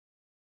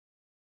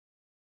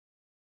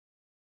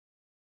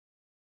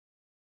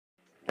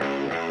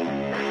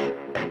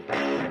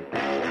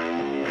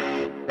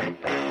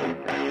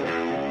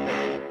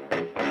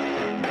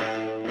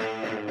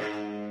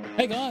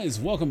Hey guys,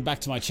 welcome back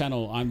to my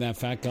channel. I'm That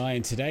Fat Guy,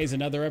 and today's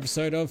another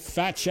episode of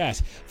Fat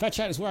Chat. Fat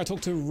Chat is where I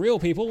talk to real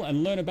people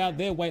and learn about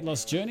their weight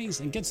loss journeys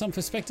and get some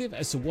perspective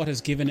as to what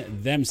has given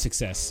them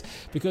success.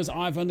 Because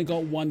I've only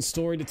got one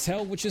story to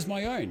tell, which is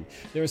my own.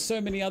 There are so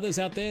many others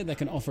out there that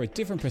can offer a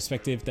different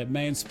perspective that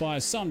may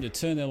inspire some to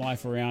turn their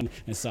life around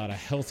and start a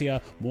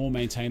healthier, more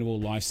maintainable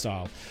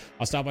lifestyle.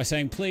 I'll start by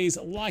saying please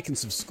like and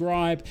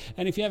subscribe,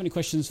 and if you have any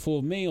questions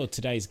for me or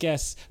today's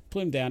guests,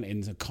 put them down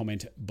in the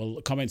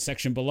comment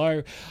section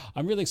below.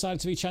 I'm really excited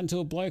to be chatting to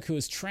a bloke who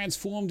has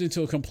transformed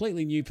into a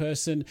completely new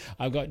person.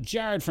 I've got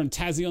Jared from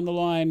Tassie on the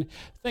line.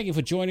 Thank you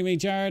for joining me,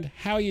 Jared.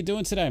 How are you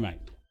doing today, mate?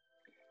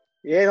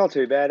 Yeah, not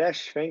too bad,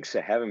 Ash. Thanks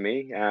for having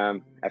me.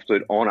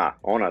 Absolute honour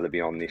to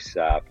be on this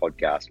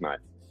podcast, mate.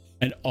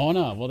 An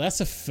honour. Well, that's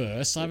a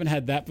first. I haven't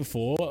had that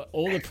before.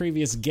 All the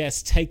previous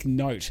guests take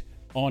note.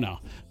 Honour.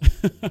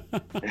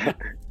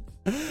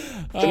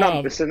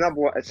 It's the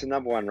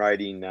number one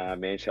rating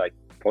Manshake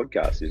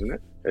podcast, isn't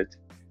it?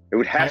 It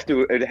would have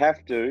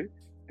to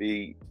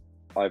be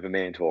over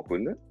Man Talk,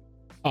 wouldn't it?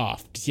 Oh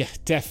yeah,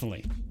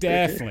 definitely.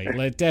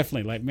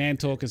 Like Man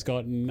Talk has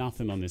got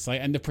nothing on this.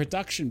 And the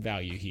production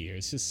value here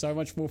is just so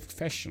much more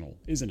professional,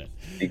 isn't it?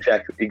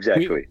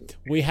 Exactly.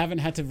 We haven't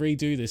had to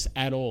redo this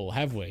at all,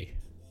 have we?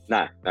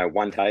 No.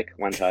 One take.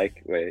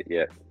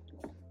 Yeah.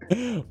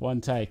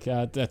 One take.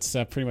 That's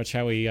pretty much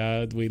how we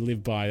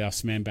live by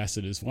us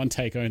ambassadors. One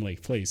take only,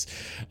 please.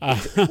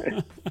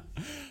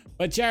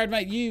 But Jared,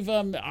 mate,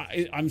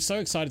 I'm so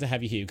excited to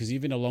have you here because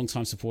you've been a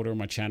long-time supporter of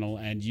my channel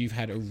and you've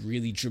had a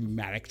really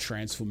dramatic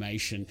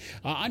transformation.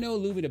 I know a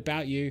little bit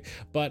about you,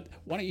 but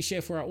why don't you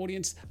share for our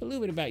audience a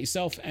little bit about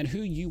yourself and who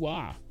you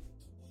are?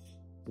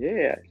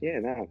 Yeah,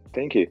 no,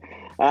 thank you.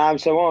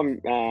 So I'm,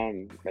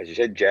 as you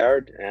said,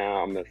 Jared.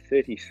 I'm a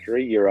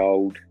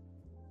 33-year-old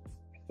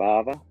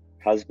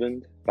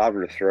husband,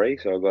 father of three.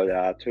 So I've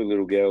got two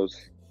little girls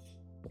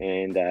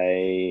and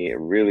a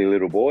really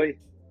little boy.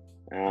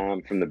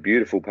 From the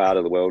beautiful part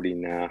of the world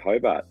in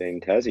Hobart, in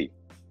Tassie.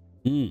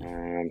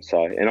 And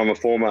I'm a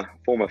former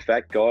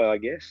fat guy, I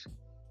guess.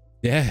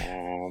 Yeah.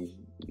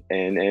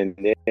 And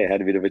yeah,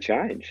 had a bit of a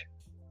change.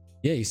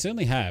 Yeah, you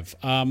certainly have.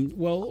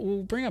 Well,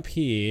 we'll bring up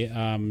here.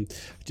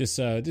 This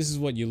is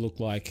what you look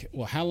like.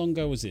 Well, how long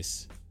ago was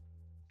this?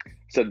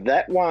 So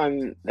that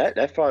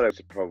photo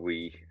was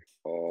probably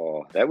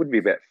that would be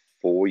about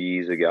 4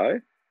 years ago.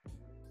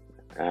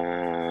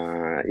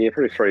 Yeah,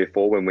 probably 3 or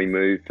 4 when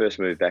we first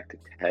moved back to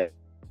Tassie.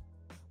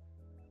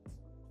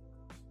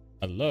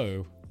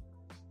 Hello.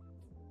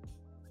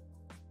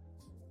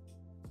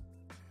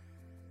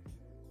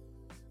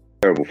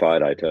 Terrible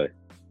photo too.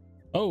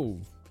 Oh,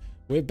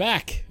 we're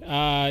back.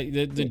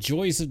 The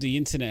joys of the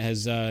internet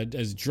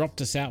has dropped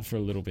us out for a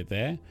little bit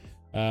there.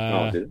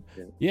 Did it?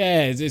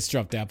 Yeah, it's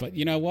dropped out. But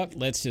you know what?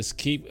 Let's just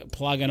keep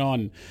plugging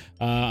on.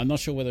 I'm not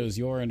sure whether it was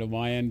your end or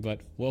my end,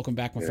 but welcome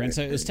back, my friend.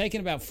 So it was taken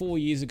about 4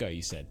 years ago,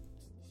 you said.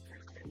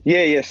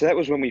 Yeah. So that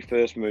was when we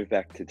first moved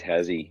back to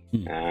Tassie.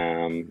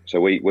 So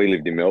we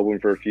lived in Melbourne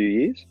for a few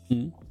years.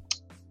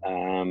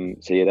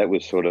 So yeah, that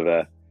was sort of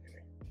a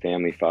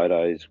family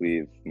photos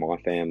with my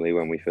family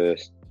when we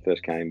first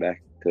came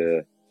back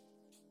to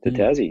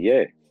Tassie.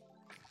 Yeah.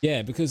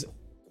 Yeah, because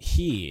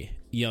here,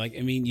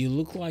 you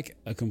look like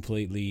a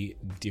completely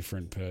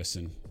different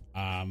person.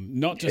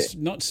 Not just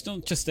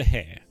the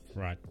hair.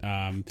 Right.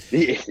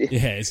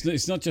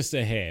 It's not just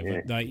the hair,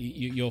 but like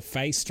your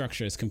face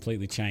structure has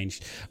completely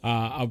changed.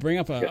 I'll bring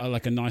up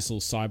a nice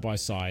little side by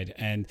side,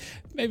 and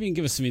maybe you can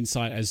give us some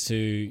insight as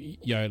to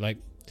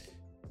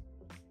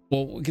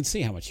we can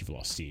see how much you've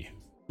lost here.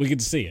 We can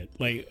see it.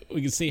 Like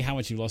we can see how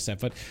much you've lost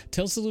that. But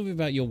tell us a little bit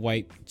about your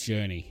weight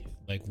journey.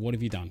 Like what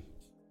have you done?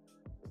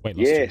 Weight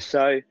loss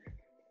journey.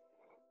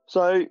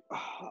 So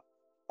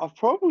I've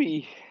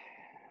probably,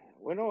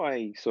 when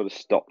I sort of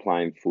stopped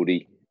playing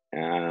footy,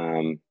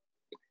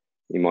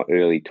 in my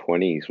early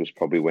 20s was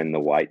probably when the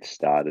weight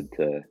started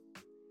to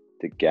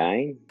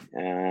gain.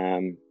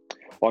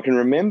 I can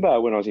remember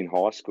when I was in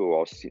high school, I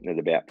was sitting at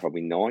about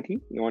probably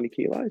 90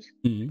 kilos.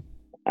 And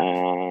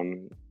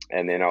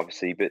then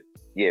obviously,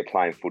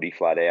 playing footy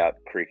flat out,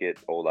 cricket,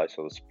 all those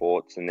sort of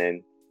sports. And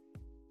then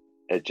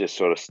it just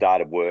sort of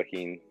started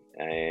working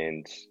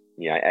and,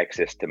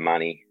 access to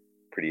money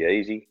pretty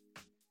easy.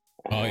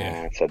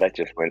 So that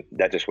just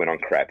went on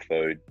crap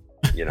food.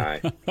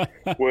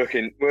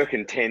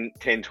 Working 10,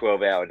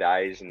 12 hour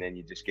days, and then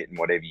you're just getting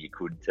whatever you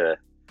could to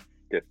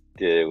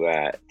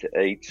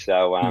eat.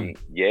 So, and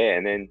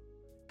then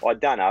I'd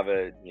done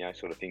other,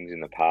 sort of things in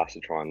the past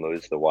to try and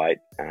lose the weight,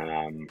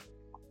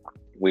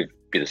 with a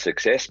bit of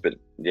success, but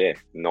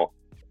not,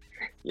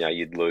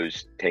 you'd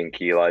lose 10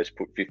 kilos,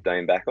 put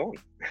 15 back on.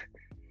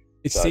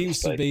 It seems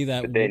to be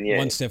that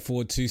one step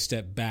forward, 2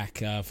 step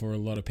back for a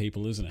lot of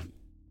people, isn't it?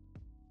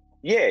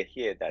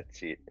 Yeah,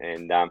 that's it.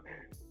 And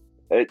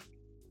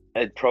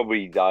it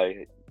probably, though,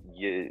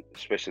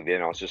 especially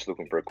then, I was just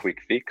looking for a quick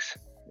fix.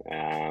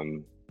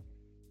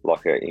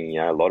 Like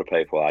a lot of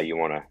people are. You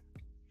want to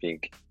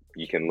think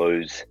you can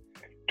lose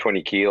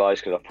 20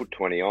 kilos because I put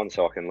 20 on,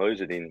 so I can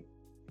lose it in,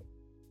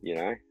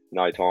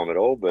 no time at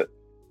all. But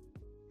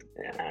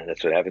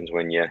That's what happens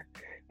when you're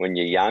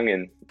young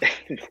and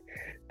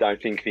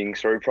don't think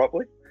things through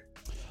properly.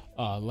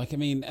 Like, I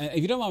mean,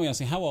 if you don't mind me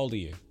asking, how old are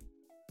you?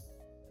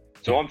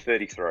 So I'm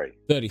 33.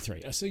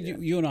 33. So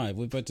you and I,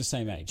 we're both the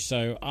same age.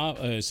 So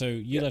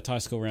you left high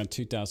school around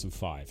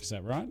 2005. Is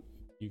that right?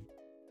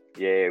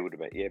 Yeah, it would have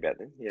been. Yeah, about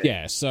then.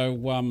 Yeah.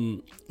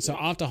 So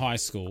after high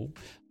school,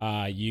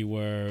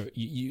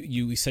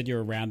 you said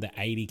you're around the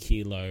 90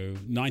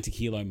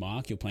 kilo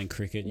mark. You're playing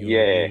cricket.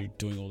 You're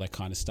doing all that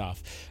kind of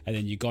stuff, and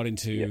then you got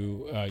into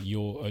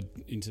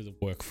into the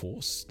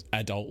workforce,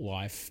 adult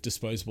life,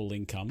 disposable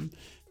income,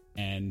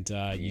 and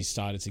you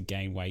started to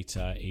gain weight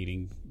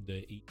eating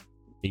the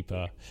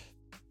cheaper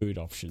food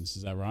options.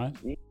 Is that right?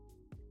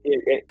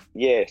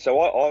 Yeah. So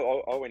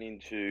I went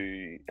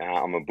into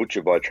I'm a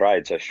butcher by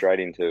trade, so straight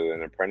into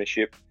an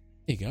apprenticeship.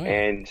 There you go.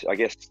 And I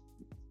guess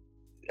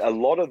a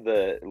lot of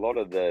the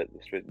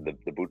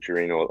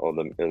butchering or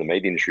the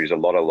meat industry is a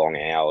lot of long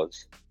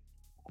hours.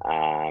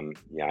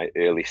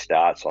 Early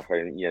starts, like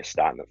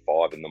starting at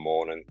 5 in the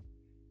morning.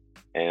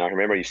 And I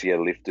remember I used to get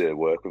a lift to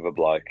work with a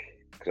bloke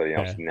because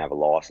I didn't have a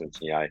license.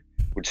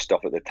 Would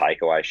stop at the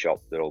takeaway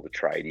shop that all the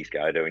tradies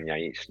go to, and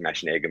you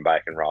smash an egg and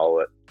bacon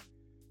roll at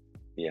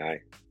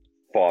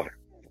 4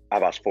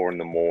 in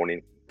the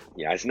morning.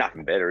 There's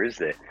nothing better, is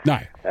there? No.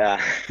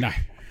 No.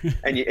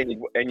 and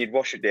you'd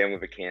wash it down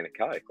with a can of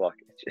Coke. Like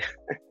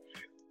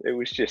it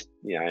was just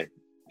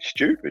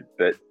stupid,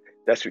 but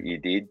that's what you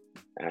did.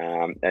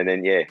 And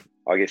then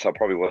I guess I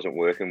probably wasn't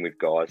working with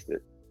guys that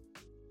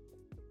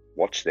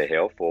watched their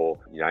health, or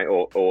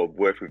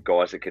worked with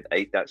guys that could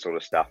eat that sort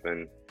of stuff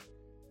and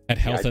had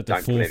health at the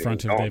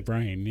forefront of their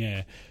brain.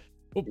 Yeah.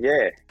 Well,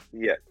 yeah.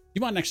 You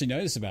might actually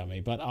know this about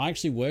me, but I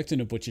actually worked in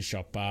a butcher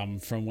shop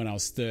from when I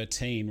was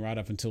 13 right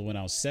up until when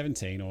I was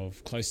 17 or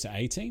close to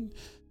 18.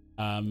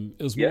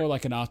 It was more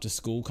like an after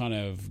school kind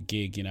of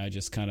gig,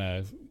 just kind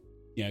of,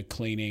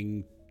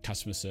 cleaning,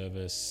 customer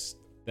service,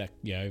 that,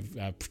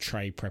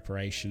 tray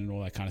preparation and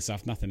all that kind of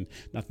stuff. Nothing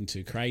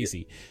too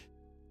crazy.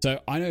 So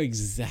I know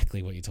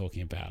exactly what you're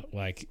talking about.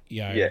 Like,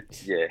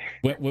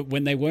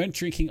 when they weren't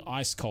drinking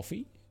iced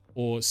coffee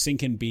or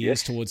sinking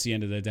beers towards the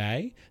end of the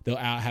day, they're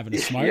out having a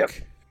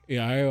smoke.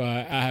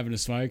 Having a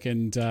smoke,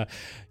 and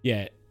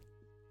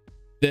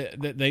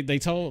they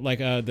told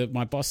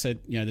my boss said,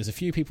 there's a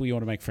few people you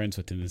want to make friends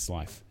with in this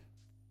life: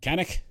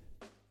 mechanic,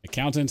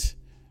 accountant,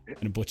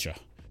 and a butcher.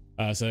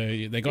 So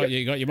you got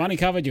your money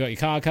covered, you got your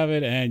car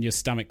covered, and your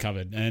stomach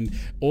covered, and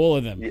all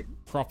of them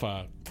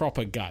proper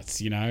guts.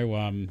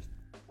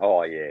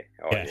 Oh yeah.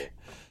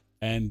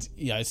 And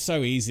it's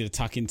so easy to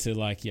tuck into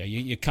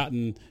you're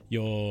cutting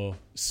your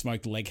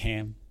smoked leg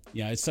ham.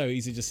 It's so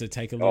easy just to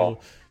take a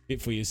little bit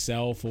for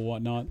yourself or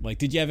whatnot. Like,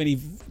 did you have any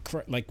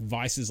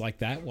vices like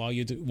that while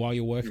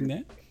you're working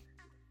there?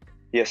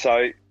 Yeah,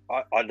 so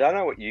I don't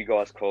know what you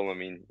guys call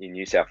them in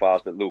New South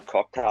Wales, but little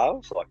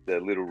cocktails, like the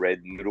little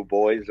red little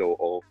boys,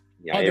 or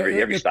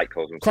every state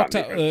calls them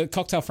something.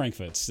 Cocktail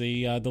Frankfurts,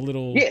 the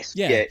little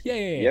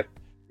Yep.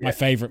 My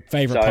favorite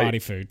party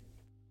food.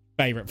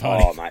 Favorite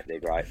party. Oh mate, they're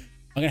great.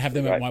 I'm gonna have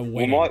them at my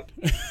wedding.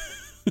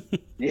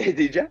 Yeah,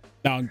 did you?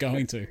 No, I'm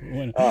going to.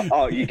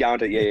 You're going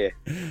to? Yeah.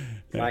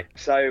 Mate,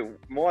 so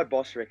my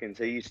boss reckons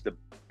he used to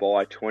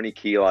buy 20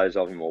 kilos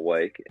of them a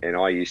week, and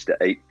I used to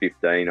eat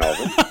 15 of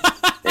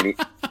them.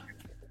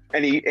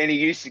 and he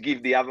used to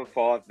give the other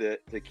 5 to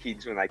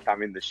kids when they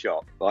come in the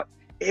shop. Like,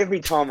 every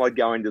time I'd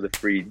go into the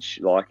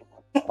fridge,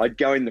 I'd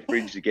go in the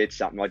fridge to get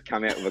something, I'd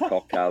come out with a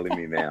cocktail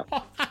in my mouth.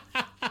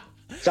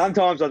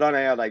 Sometimes I don't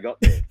know how they got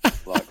there.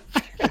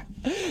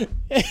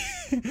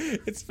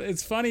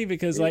 It's funny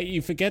because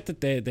you forget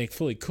that they're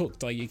fully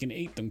cooked. Like, you can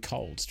eat them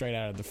cold straight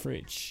out of the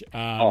fridge.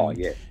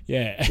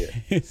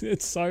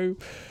 It's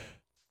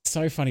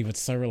so funny, but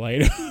so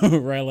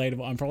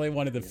relatable. I'm probably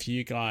one of the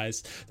few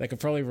guys that could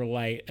probably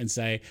relate and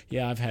say,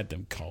 yeah, I've had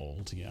them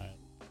cold.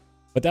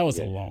 But that was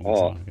a long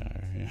time ago.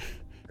 Yeah.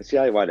 It's the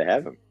only way to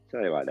have them.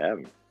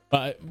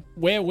 But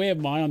where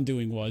my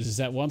undoing was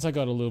that once I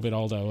got a little bit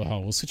older,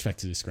 we'll switch back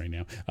to the screen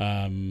now.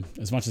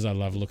 As much as I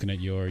love looking at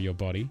your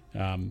body,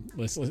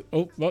 let's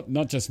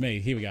not just me.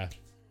 Here we go.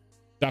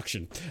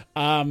 Production.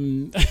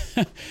 What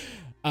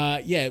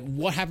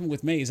happened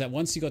with me is that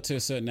once you got to a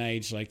certain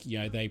age,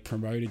 they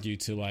promoted you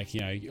to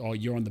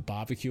you're on the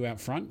barbecue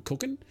out front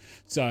cooking.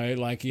 So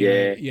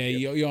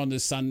you're on the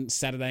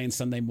Saturday and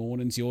Sunday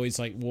mornings. You always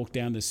walk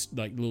down this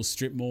little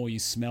strip mall. You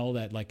smell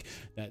that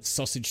that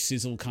sausage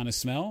sizzle kind of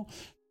smell.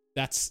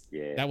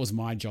 That was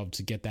my job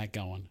to get that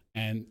going.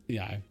 And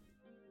of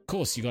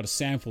course you got to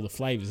sample the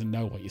flavors and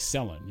know what you're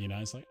selling.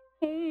 It's like,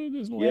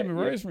 there's lamb and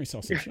rosemary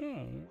sausage.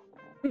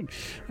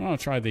 I'll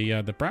try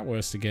the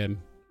bratwurst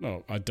again.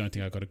 Oh, I don't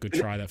think I got a good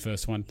try that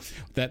first one.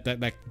 That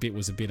bit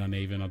was a bit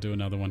uneven. I'll do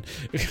another one.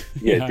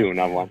 Do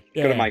another one.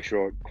 Got to make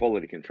sure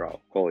quality control.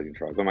 Got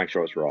to make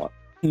sure it's right.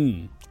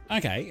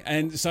 Okay,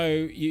 and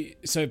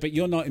but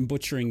you're not in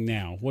butchering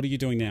now. What are you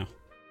doing now?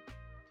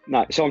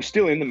 No, so I'm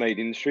still in the meat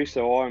industry.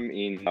 So I'm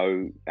in.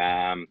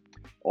 I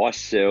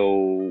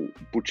sell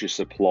butcher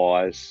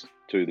supplies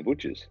to the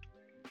butchers.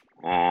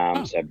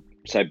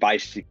 So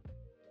basically,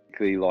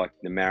 basically like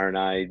the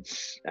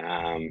marinades,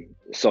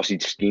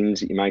 sausage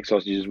skins that you make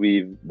sausages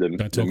with,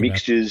 the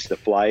mixtures, the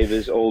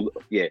flavors,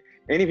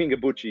 anything a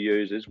butcher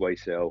uses, we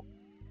sell.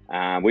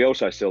 We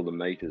also sell the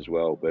meat as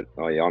well, but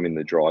I'm in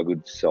the dry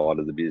goods side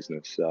of the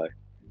business. So,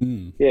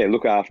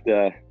 look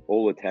after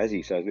all the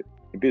Tassie. So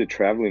a bit of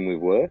travelling with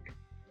work.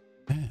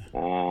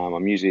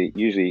 I'm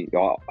usually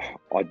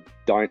I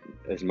don't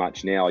as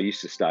much now. I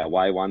used to stay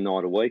away one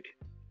night a week,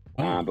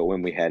 but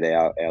when we had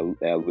our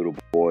little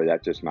boy,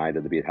 that just made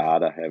it a bit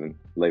harder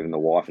leaving the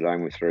wife at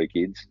home with 3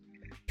 kids.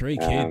 3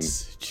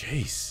 kids,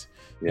 jeez,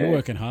 you're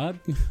working hard.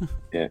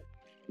 yeah.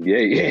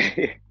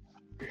 Hey,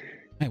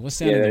 what's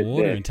down in the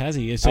water in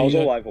Tassie? So I was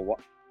all overweight.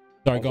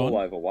 Sorry, I was all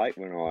overweight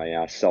when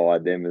I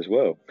sired them as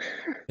well.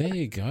 There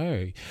you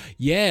go.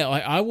 Yeah,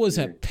 I was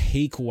at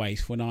peak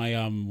weight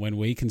when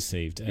we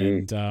conceived,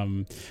 and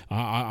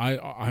I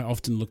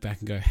often look back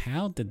and go,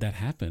 how did that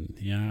happen?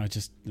 You know, I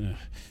just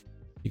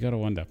you got to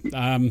wonder.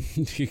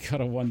 You got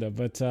to wonder,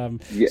 but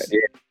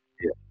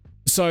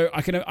So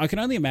I can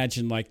only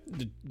imagine like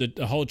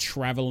the whole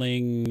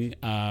traveling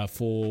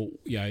for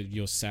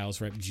your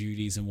sales rep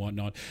duties and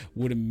whatnot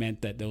would have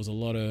meant that there was a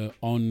lot of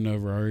on the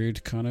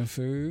road kind of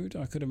food,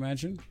 I could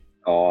imagine.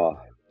 Oh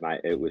mate,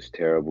 it was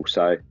terrible.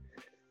 So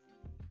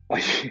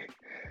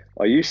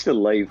I used to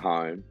leave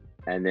home,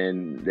 and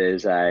then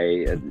there's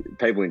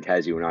people in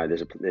Tassie will know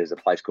there's a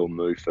place called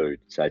Moo Food.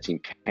 So it's in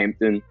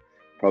Kempton,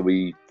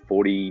 probably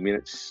 40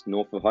 minutes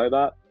north of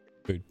Hobart.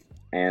 Good.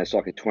 And it's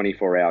like a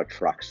 24-hour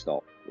truck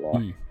stop.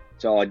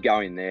 So I'd go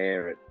in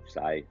there at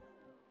say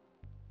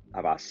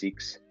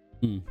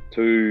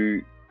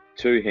 6:30,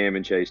 2 ham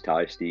and cheese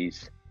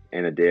toasties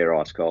and a dare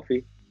iced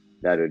coffee.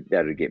 That'd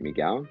get me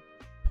going.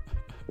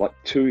 Like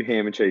 2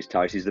 ham and cheese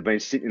toasties. They've been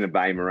sitting in the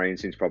Bay Marine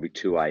since probably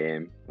 2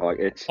 a.m. Like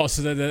it's so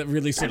they're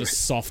really sort of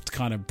soft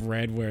kind of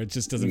bread where it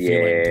just doesn't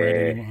feel like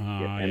bread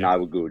anymore. And they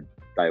were good.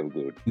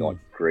 Like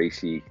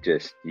greasy.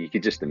 Just you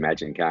could just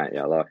imagine, can't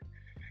you? Like.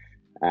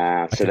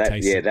 So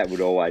that would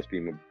always be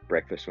my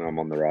breakfast when I'm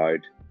on the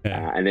road.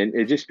 Yeah. And then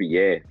it'd just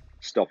be,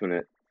 stopping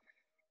at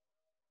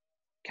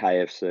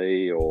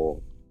KFC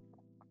or,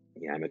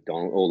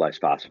 McDonald's, all those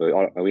fast food.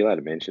 Are we allowed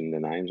to mention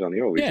the names on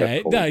here? Or we just have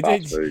to call them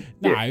fast food?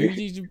 No, I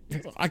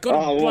got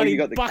a bloody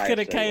bucket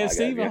of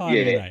KFC behind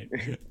me, mate.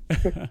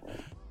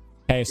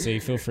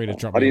 KFC, feel free to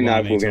drop me. I didn't know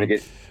if we were going to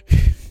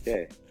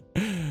get...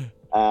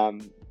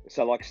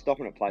 So like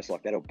stopping at a place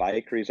like that or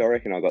bakeries, I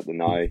reckon I got to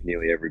know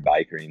nearly every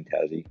bakery in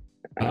Tassie.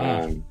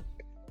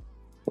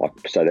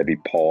 So there'd be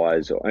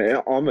pies.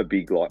 I'm a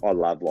big I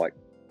love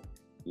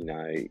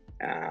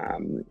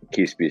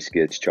Kiss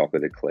biscuits,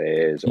 chocolate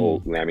eclairs, all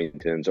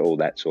Lamingtons, all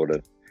that sort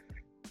of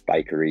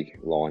bakery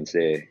lines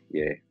there.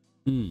 Yeah,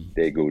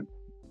 they're good.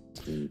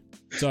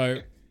 So,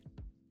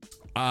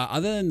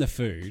 other than the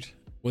food,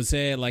 was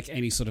there like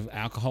any sort of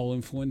alcohol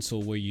influence,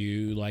 or were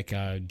you like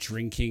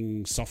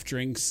drinking soft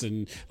drinks,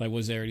 and like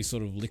was there any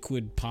sort of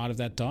liquid part of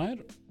that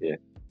diet?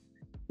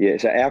 Yeah,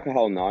 so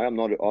alcohol, no, I'm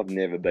not. I've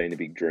never been a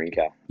big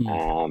drinker.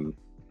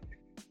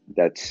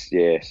 That's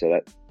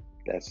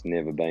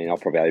never been. I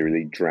probably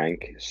really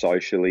drank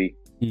socially,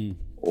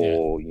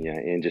 or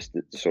and just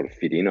to sort of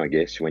fit in, I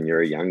guess, when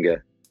you're a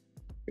younger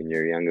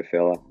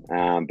fella.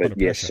 But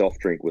yeah, soft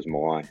drink was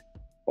my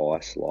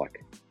vice.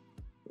 Like,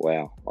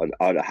 wow,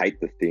 I'd hate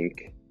to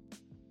think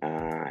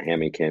how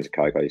many cans of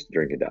Coke I used to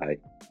drink a day.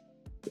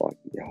 Like,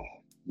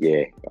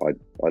 I'd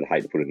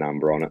hate to put a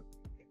number on it.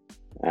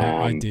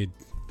 I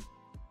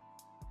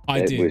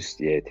did.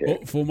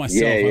 For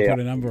myself, I put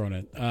a number on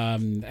it.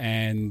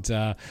 And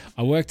I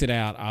worked it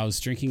out. I was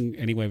drinking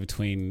anywhere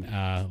between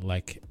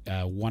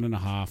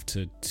 1.5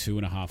 to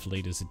 2.5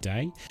 litres a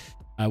day.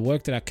 I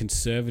worked it out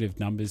conservative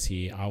numbers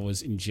here. I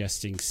was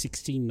ingesting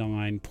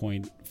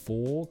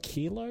 69.4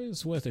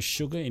 kilos worth of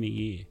sugar in a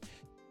year.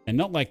 And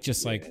not like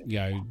just like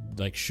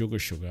sugar.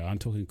 I'm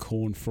talking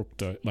corn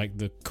fructose, like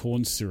the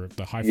corn syrup,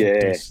 the high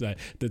fructose,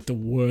 the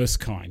worst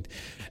kind.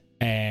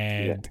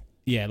 And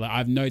I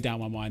have no doubt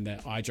in my mind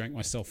that I drank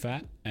myself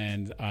fat,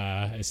 and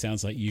it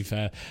sounds like you've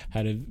had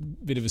a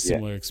bit of a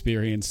similar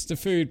experience. The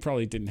food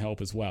probably didn't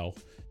help as well,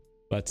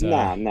 but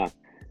no.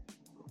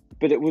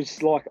 But it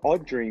was like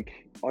I'd drink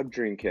a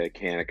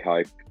can of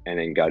Coke and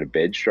then go to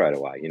bed straight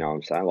away. You know what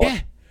I'm saying?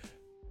 Like,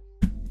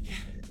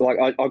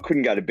 like I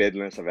couldn't go to bed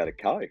unless I've had a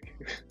Coke.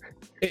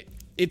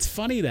 It's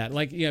funny that,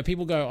 like,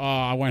 people go, oh,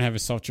 I won't have a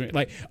soft drink.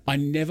 Like, I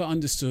never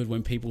understood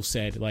when people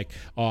said, like,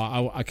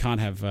 oh, I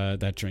can't have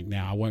that drink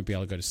now. I won't be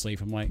able to go to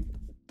sleep. I'm like,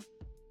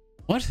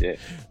 what? Yeah.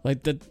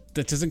 Like, that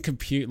doesn't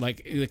compute.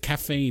 Like, the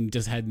caffeine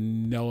just had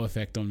no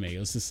effect on me. It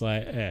was just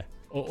like,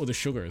 or the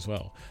sugar as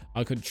well.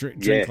 I could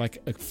drink like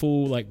a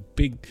full, like,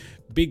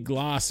 big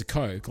glass of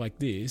Coke like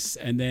this,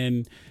 and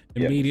then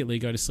immediately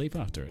go to sleep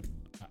after it.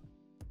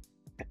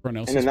 And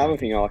another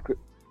thing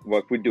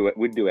we'd do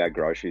our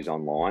groceries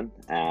online.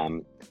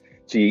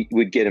 So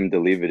we'd get them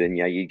delivered, and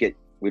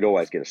we'd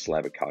always get a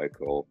slab of Coke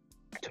or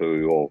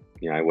 2, or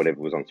whatever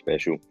was on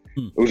special.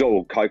 It was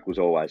Coke was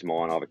always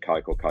mine, either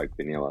Coke or Coke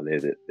vanilla.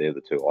 They're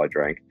the 2 I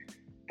drank.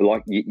 But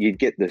like you'd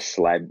get the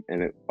slab,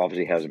 and it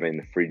obviously hasn't been in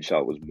the fridge, so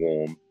it was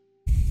warm.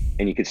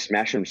 and you could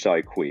smash them so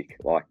quick.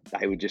 Like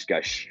they would just go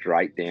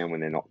straight down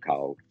when they're not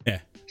cold. Yeah.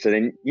 So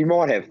then you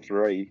might have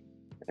 3,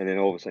 and then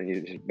all of a sudden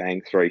you just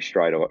bang 3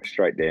 straight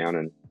down,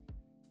 and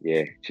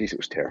yeah, geez, it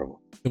was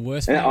terrible. The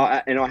worst. And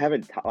I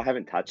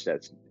haven't touched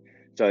that.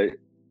 So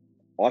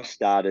I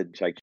started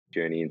Shake's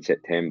journey in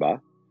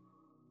September,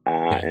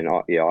 and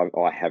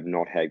I have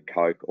not had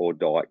Coke or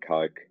Diet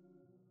Coke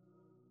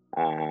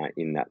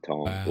in that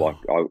time. Wow. Like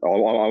I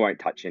won't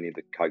touch any of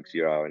the Coke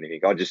Zero or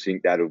anything. I just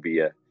think that'll be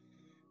a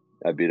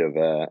bit of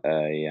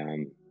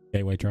a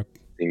gateway drug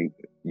thing.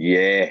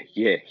 Yeah.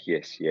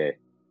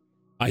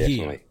 I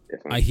hear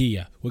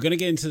you. We're going to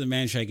get into the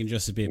man shake in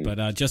just a bit,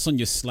 but just on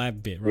your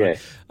slab bit, right?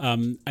 Yeah.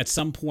 At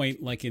some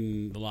point, like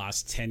in the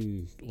last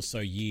 10 or so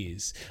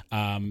years,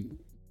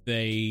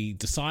 they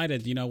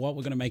decided, you know what,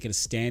 we're going to make it a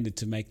standard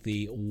to make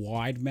the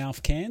wide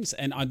mouth cans.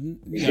 And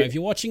if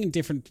you're watching in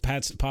different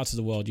parts of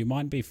the world, you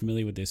might be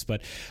familiar with this,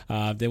 but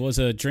there was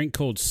a drink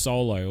called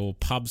Solo or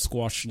Pub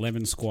Squash,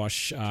 Lemon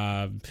Squash,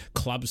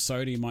 Club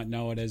Soda, you might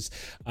know it as.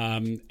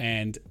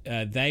 And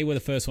they were the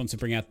first ones to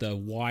bring out the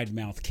wide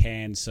mouth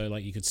cans, so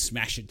like you could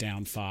smash it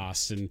down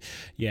fast. And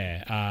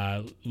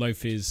low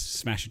fizz,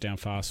 smash it down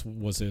fast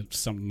was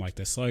something like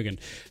their slogan.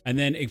 And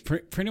then it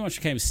pretty much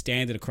became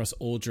standard across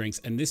all drinks.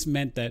 And this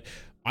meant that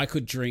I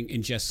could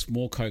ingest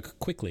more Coke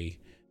quickly,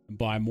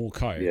 buy more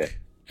Coke,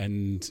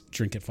 and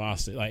drink it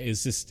faster. Like it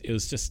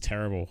was just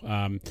terrible.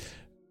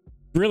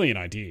 Brilliant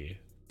idea,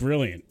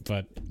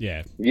 but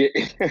yeah.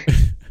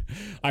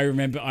 I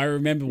remember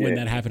when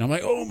that happened. I'm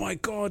like, oh my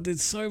god,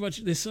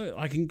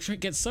 I can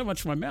get so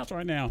much from my mouth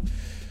right now.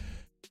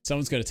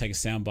 Someone's got to take a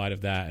soundbite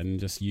of that and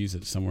just use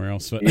it somewhere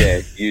else. But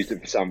use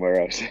it somewhere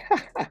else.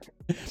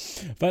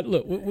 But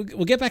look,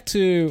 we'll get back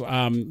to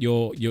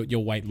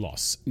your weight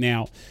loss.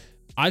 Now,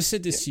 I've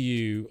said this to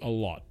you a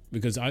lot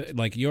because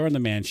you're on the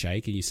Man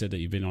Shake, and you said that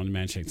you've been on the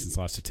Man Shake since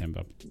last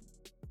September.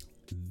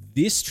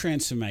 This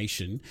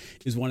transformation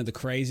is one of the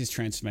craziest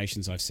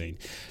transformations I've seen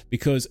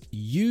because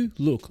you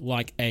look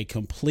like a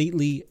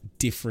completely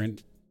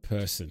different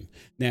person.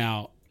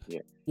 Now,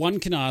 one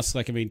can ask,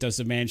 does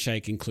the Man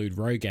Shake include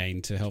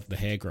Rogaine to help the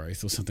hair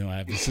growth or something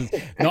like that? So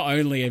not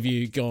only have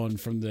you gone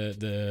from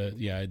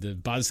the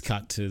buzz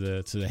cut to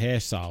the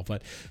hairstyle,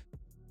 but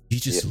you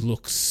just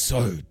look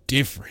so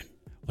different.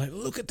 Like,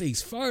 look at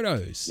these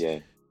photos. Yeah.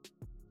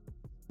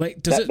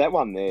 Like, that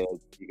one there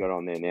you got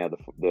on there now?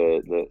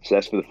 So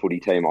that's for the footy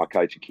team. I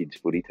coach a kids'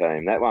 footy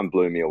team. That one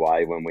blew me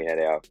away when we had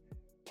our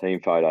team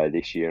photo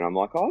this year, and I'm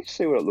like, I'll just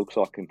see what it looks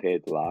like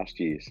compared to last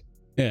year's.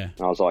 Yeah.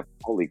 And I was like,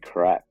 holy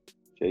crap,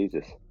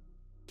 Jesus.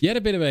 You had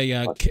a bit of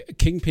a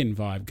Kingpin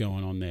vibe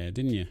going on there,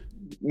 didn't you?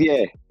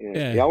 Yeah.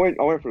 I went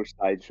through a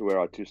stage where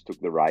I just took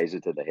the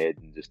razor to the head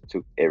and just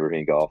took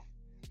everything off.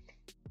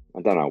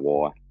 I don't know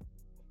why.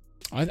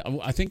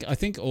 I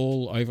think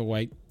all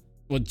overweight,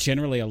 well,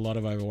 generally a lot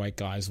of overweight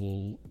guys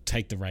will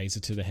take the razor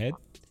to the head.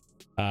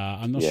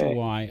 I'm not sure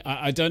why.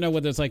 I don't know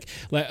whether it's like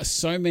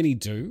so many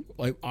do,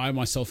 like I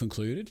myself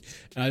included.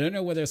 And I don't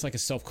know whether it's like a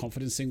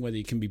self-confidence thing, whether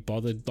you can be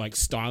bothered like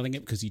styling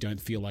it because you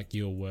don't feel like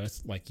you're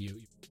worth like you're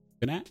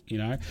at, you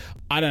know?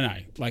 I don't know.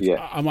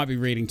 I might be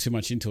reading too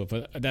much into it,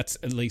 but that's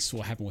at least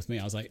what happened with me.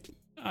 I was like,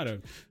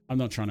 I'm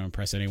not trying to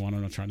impress anyone.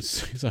 I'm not trying to,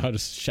 so I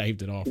just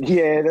shaved it off.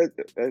 Yeah,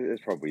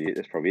 that's probably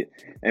it.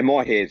 And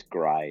my hair's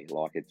grey.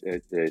 Like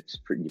it's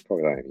pretty, you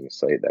probably don't even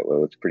see it that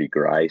well. It's pretty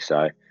grey. So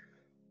I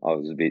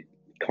was a bit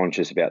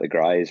conscious about the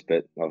greys,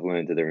 but I've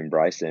learned to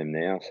embrace them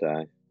now.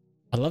 So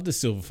I love the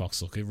silver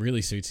fox look. It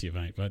really suits you,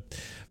 mate. But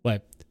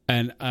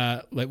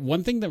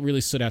one thing that really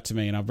stood out to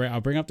me, and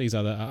I'll bring up these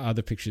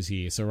other pictures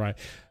here. So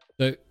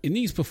so in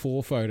these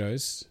before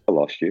photos, I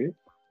lost you.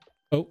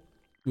 Oh,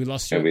 we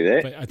lost you. Are we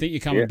there? But I think you're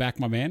coming back,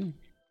 my man.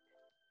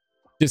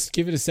 Just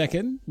give it a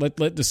second.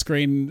 Let the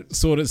screen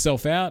sort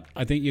itself out.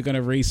 I think you're going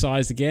to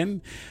resize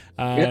again.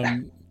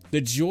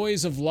 The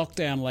joys of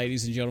lockdown,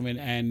 ladies and gentlemen,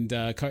 and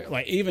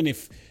even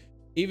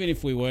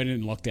if we weren't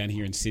in lockdown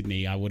here in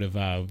Sydney, I would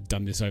have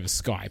done this over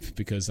Skype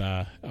because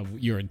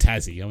you're in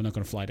Tassie. I'm not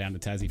going to fly down to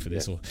Tassie for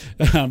this. Oh,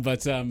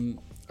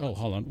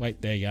 hold on.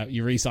 Wait, there you go.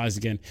 You resized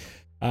again.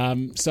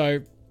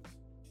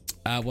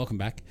 Welcome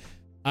back.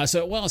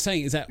 So what I was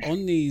saying is that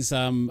on these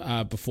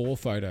before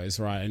photos,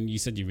 right, and you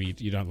said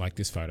you don't like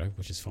this photo,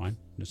 which is fine.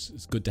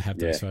 It's good to have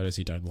those photos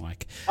you don't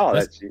like. Oh,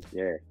 that's it,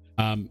 yeah.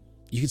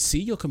 You can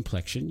see your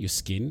complexion, your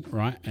skin,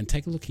 right? And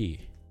take a look here.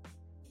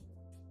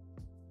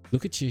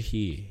 Look at your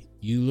hair.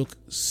 You look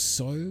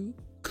so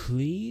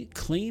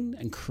clean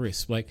and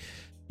crisp. Like,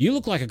 you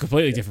look like a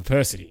completely different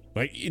person.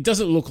 Like, it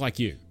doesn't look like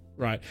you,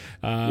 right?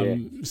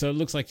 So it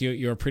looks like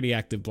you're a pretty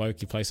active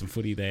bloke. You play some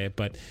footy there,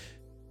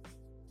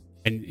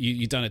 and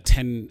you've done a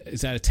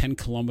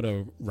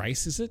 10-kilometer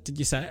race, is it? Did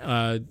you say?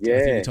 I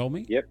think you told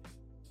me. Yep.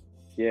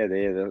 Yeah,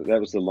 that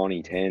was the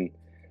Lonnie 10.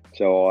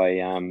 So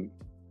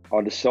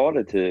I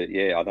decided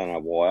to, I don't know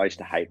why. I used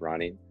to hate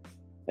running,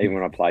 even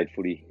when I played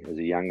footy as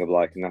a younger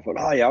bloke. And I thought,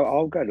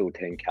 I'll go to a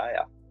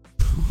 10K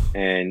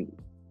and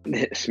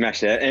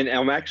smash that. And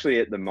I'm actually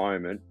at the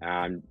moment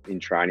in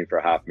training for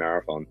a half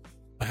marathon.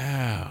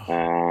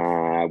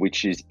 Wow.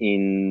 which is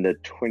in the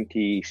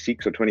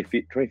 26th or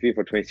 25th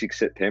or 26th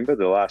September,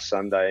 the last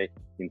Sunday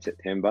in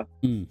September.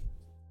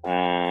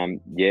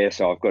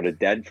 So I've got a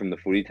dad from the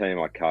footy team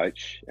I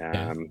coach,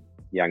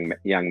 young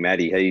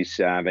Matty. He's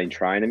been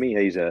training me.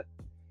 He's a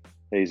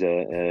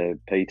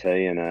PT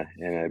and a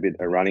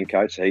running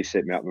coach. So he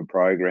set me up a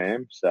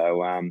program.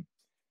 So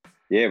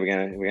we're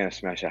gonna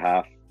smash a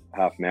half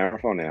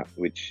marathon out,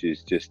 which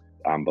is just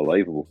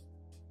unbelievable.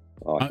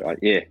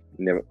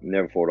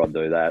 Never thought I'd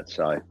do that.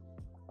 So,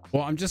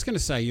 well, I'm just gonna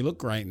say you look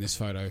great in this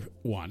photo.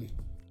 One,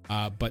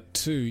 but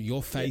two,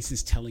 your face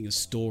is telling a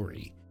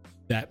story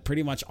that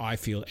pretty much I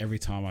feel every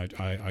time I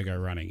go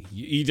running.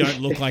 You don't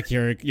look like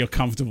you're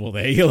comfortable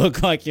there. You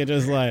look like you're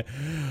just like,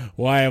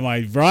 why am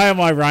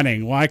I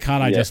running? Why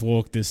can't I just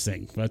walk this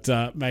thing? But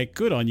mate,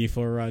 good on you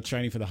for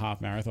training for the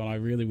half marathon. I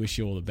really wish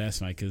you all the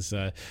best, mate, because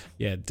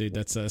dude,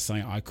 that's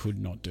something I could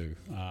not do.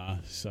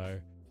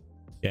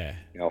 Yeah.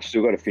 I've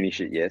still got to finish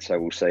it yet, so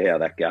we'll see how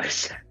that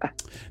goes.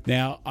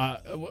 Now,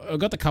 I've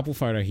got the couple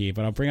photo here,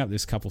 but I'll bring up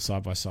this couple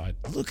side by side.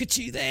 Look at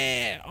you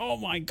there. Oh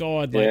my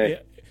God.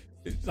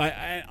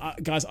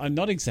 Guys, I'm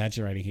not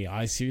exaggerating here.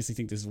 I seriously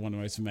think this is one of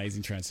the most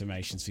amazing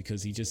transformations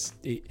because it's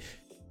the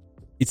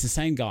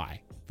same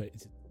guy, but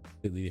it's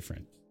completely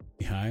different.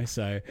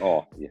 So.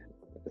 Oh yeah,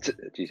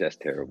 geez, that's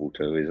terrible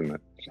too, isn't it?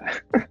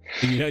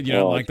 You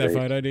don't like that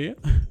photo, do you?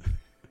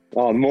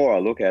 Oh, the more I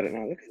look at it,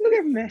 and look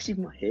how massive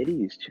my head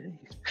is. Jeez.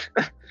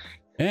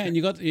 Yeah, and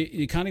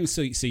you can't even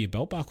see your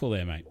belt buckle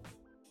there, mate.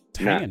 It's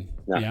hanging.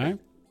 No.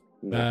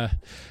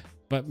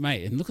 But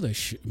mate, and look at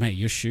those, mate.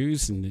 Your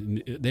shoes,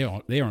 and they're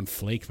on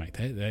fleek, mate.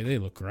 They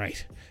look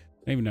great. I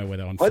don't even know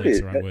whether on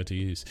fleek's the right word to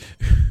use.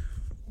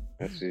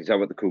 Is that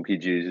what the cool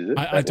kids use? Is it?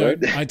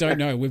 I don't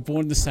know. We're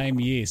born the same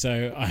year,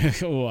 so I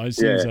assume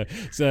so.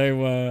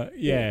 So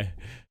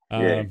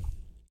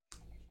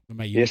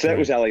Mate, so that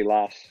was only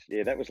last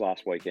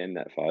weekend.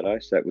 That photo.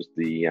 So that was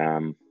the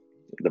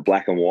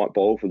black and white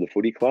ball for the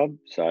footy club.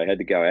 So I had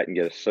to go out and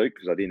get a suit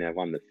because I didn't have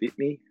one that fit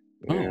me.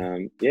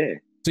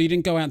 So you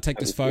didn't go out and take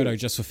this photo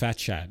just for Fat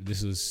Chat.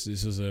 This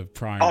was a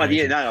prior. Oh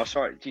engagement. No,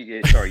 sorry.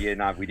 Sorry,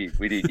 no, we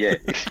did, yeah.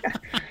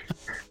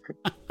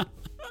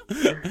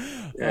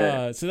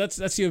 So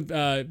that's your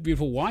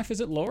beautiful wife, is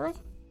it, Laura?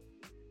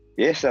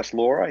 Yes, that's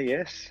Laura.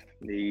 Yes,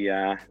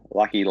 the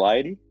lucky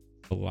lady.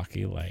 The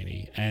lucky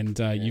lady, and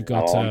you've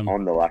got.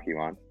 I'm the lucky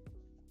one.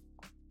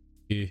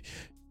 You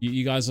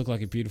guys look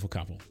like a beautiful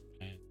couple.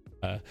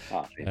 And,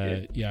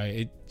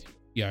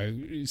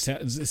 it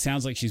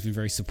sounds like she's been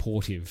very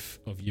supportive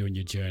of you and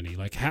your journey.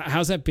 Like,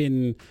 how's that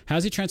been?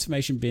 How's your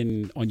transformation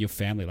been on your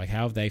family? Like,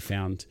 how have they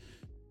found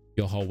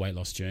your whole weight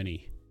loss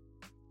journey?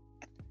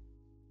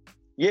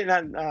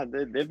 Yeah,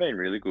 they've been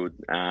really good.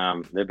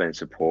 They've been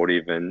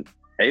supportive, and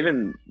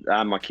even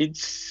my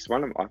kids.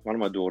 One of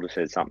my daughters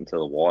said something to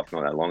the wife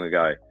not that long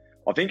ago.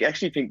 I think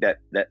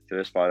that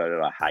first photo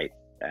that I hate.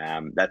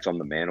 That's on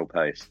the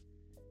mantelpiece.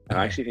 And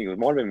I actually think it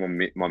might have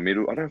been my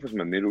middle. I don't know if it was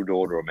my middle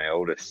daughter or my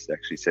eldest.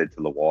 Actually said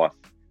to the wife,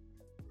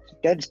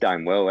 "Dad's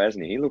done well,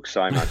 hasn't he? He looks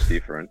so much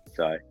different."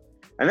 So,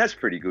 and that's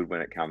pretty good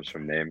when it comes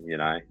from them. You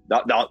know,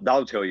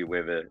 they'll tell you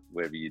whether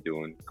you're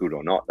doing good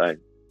or not.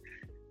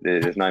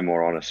 There's no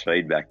more honest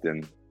feedback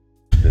than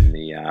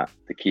the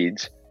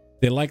kids.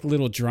 They're like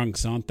little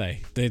drunks, aren't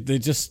they? They're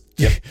just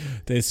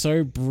they're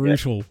so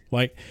brutal. Yep.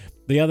 Like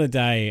the other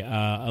day,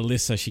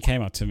 Alyssa, she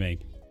came up to me.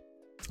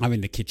 I'm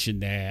in the kitchen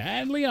there,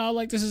 and Leo,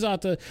 like this is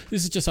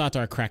just after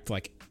I cracked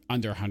like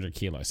under 100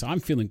 kilos, so I'm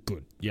feeling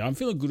good. Yeah, I'm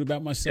feeling good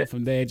about myself.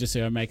 I'm there just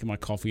making my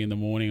coffee in the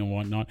morning and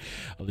whatnot.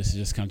 Alyssa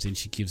just comes in,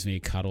 she gives me a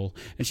cuddle,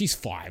 and she's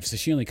 5, so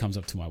she only comes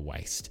up to my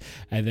waist.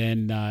 And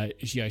then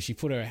she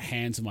put her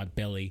hands on my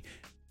belly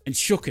and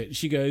shook it.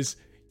 She goes,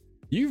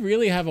 "You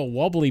really have a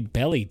wobbly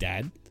belly,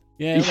 Dad."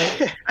 Yeah,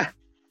 like,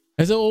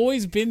 has it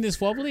always been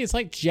this wobbly? It's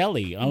like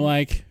jelly. I'm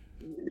like,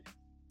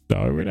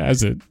 no, it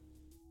hasn't.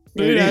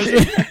 But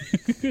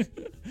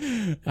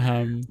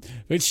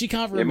she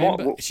can't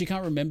remember. She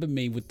can't remember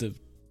me with the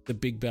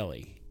big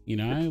belly. You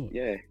know.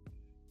 Yeah.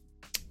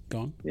 Go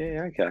on.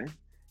 Yeah. Okay.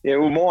 Yeah.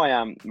 Well,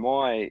 my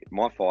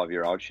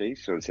 5-year-old, she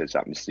sort of said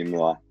something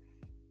similar.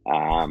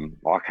 I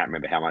can't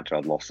remember how much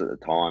I'd lost at the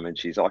time, and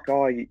she's like,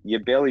 "Oh,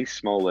 your belly's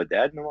smaller,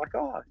 Dad." And I'm like,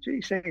 "Oh,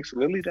 gee, thanks,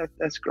 Lily.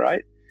 That's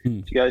great."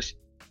 She goes,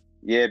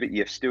 "Yeah, but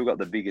you've still got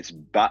the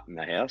biggest butt in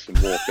the house,"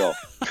 and walked off.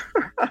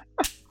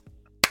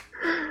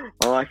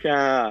 I'm like,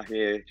 yeah,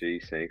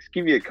 geez, thanks.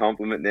 Give you a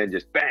compliment, then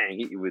just bang,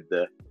 hit you with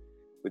the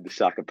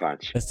sucker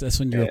punch. That's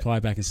when you reply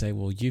back and say,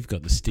 "Well, you've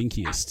got the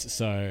stinkiest."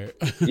 So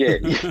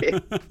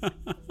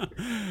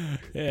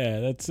yeah,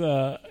 that's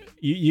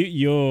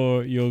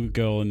your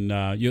girl and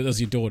that's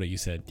your daughter. You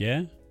said,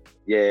 yeah.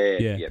 Yeah,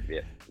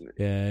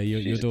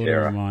 your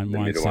daughter and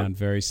mine sound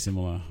very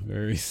similar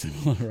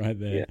right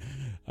there.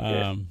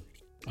 Yeah.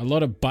 A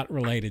lot of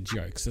butt-related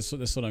jokes.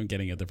 That's what I'm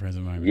getting at the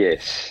present moment.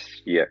 Yes.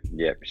 Yep.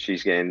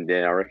 She's getting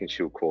there. I reckon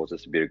she'll cause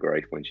us a bit of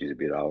grief when she's a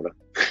bit older.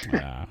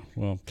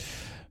 Well,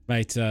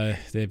 mate,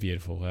 they're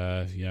beautiful.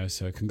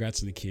 So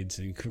congrats on the kids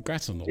and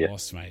congrats on the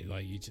loss, mate.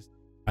 Like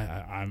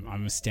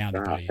I'm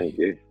astounded by you. Thank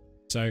you.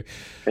 So,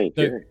 thank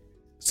you.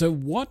 So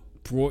what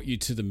brought you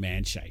to the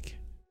Man Shake?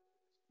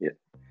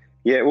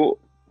 Yeah. Well,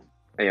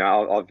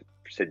 I've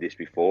said this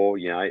before.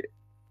 I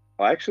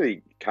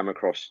actually come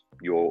across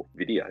your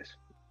videos.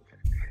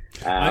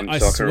 I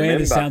swear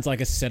this sounds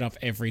like a setup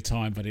every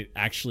time, but it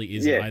actually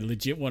isn't. Yeah. I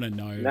legit want to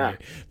know. No.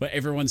 But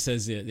everyone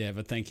says it. Yeah,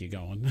 but thank you.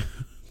 Go on.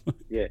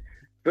 Yeah.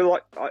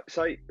 But I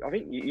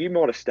think you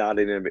might have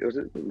started in a bit. Was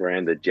it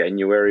around the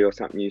January or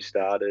something you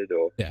started?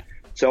 Or Yeah.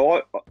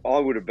 So I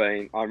would have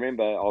been. I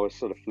remember I was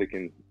sort of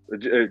flicking.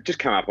 It just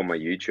come up on my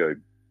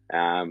YouTube.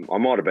 I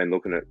might have been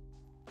looking at.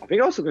 I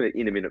think I was looking at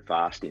intermittent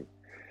fasting.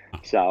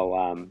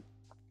 So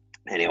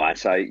anyway,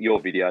 so your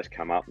videos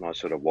come up and I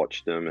sort of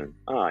watched them and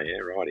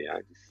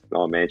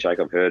Man Shake,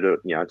 I've heard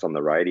it. It's on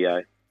the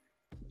radio.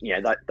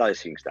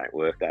 Those things don't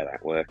work. They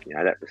don't work.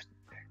 That was.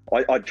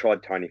 I'd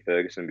tried Tony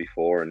Ferguson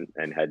before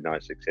and had no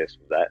success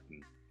with that.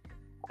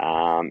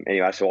 And,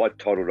 anyway, so I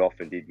toddled off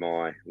and did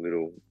my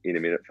little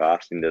intermittent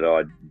fasting that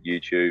I'd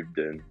YouTubed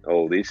and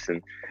all this.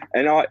 And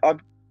I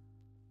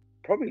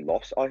probably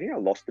lost, I think I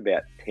lost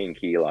about 10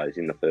 kilos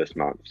in the first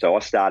month. So I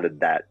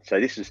started that.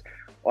 So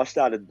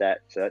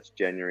that's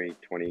January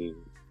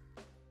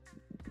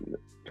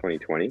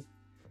 2020.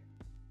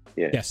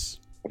 Yeah. Yes.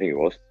 I think it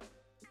was.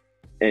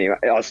 Anyway,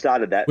 I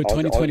started that. We're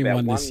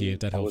 2021 this year.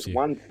 That helps you.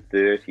 I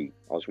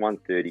was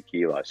 130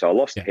 kilos. So I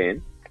lost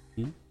 10.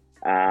 Mm-hmm.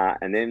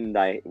 And then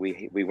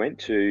we went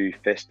to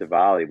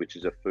Festivali, which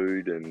is a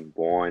food and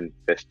wine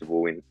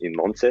festival in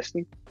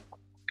Launceston.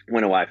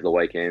 Went away for the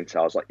weekend. So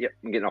I was like, yep,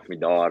 I'm getting off my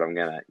diet. I'm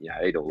going to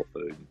eat all the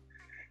food.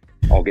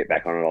 I'll get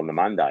back on it on the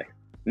Monday.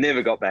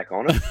 Never got back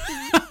on it,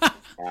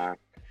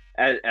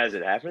 as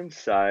it happens.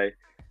 So...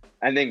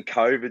 And then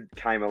COVID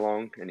came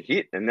along and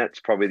hit, and that's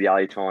probably the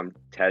only time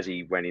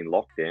Tassie went in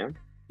lockdown.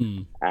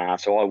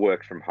 So I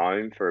worked from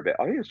home for I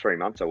think it was 3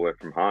 months I worked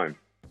from home.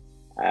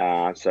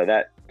 So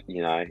that,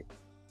 I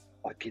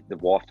get the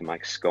wife to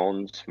make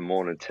scones for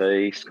morning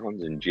tea,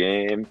 scones and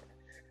jam.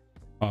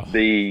 Oh.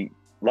 The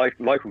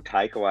local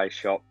takeaway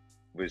shop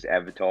was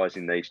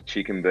advertising these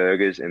chicken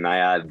burgers, and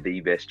they are the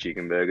best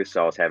chicken burgers,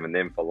 so I was having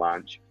them for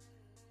lunch.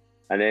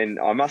 And then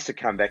I must have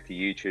come back to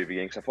YouTube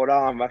again, because I thought,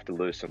 I'm going to have to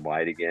lose some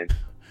weight again.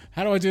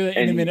 How do I do the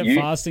intermittent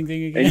fasting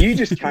thing again? And you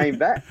just came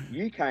back.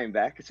 You came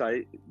back.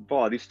 So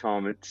by this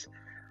time,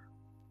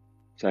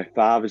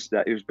 Father's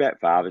Day. It was about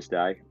Father's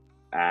Day,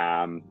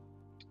 and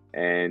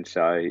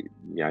so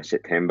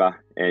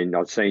September. And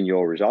I'd seen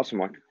your results. I'm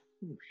like,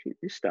 oh, shit,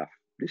 this stuff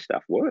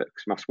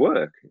works. Must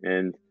work.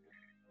 And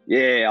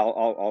yeah,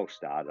 I'll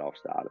start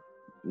it.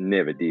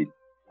 Never did.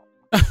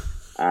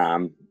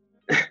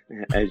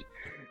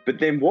 But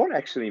then what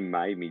actually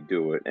made me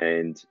do it,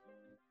 and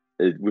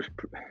it was.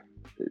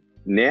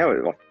 Now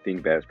I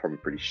think about it, it's probably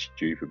pretty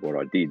stupid what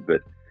I did,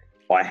 but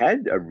I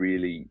had a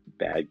really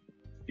bad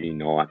few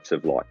nights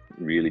of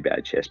really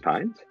bad chest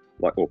pains,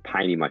 or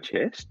pain in my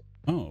chest.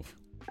 Oh.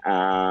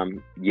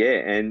 Yeah,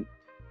 and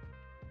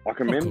I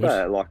can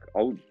remember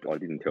I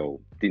didn't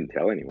tell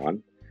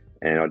anyone,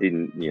 and I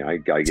didn't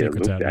go get it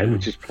looked at,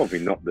 which is probably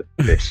not the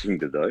best thing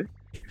to do.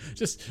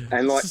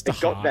 It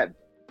got that.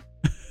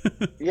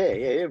 Yeah,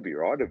 it'll be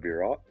right.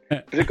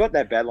 But it got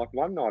that bad.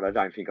 One night, I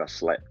don't think I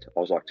slept.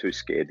 I was too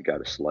scared to go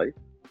to sleep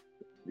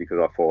because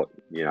I thought,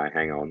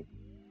 hang on,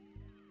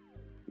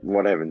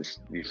 what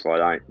happens if I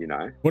don't,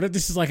 What if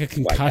this is like a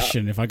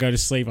concussion? If I go to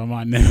sleep, I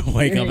might never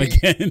wake up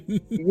again.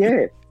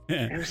 Yeah.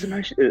 It was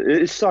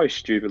it's so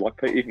stupid.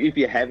 If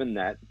you're having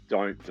that,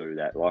 don't do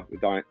that.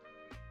 Don't.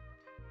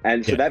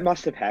 And so that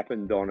must have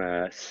happened on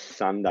a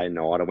Sunday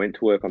night. I went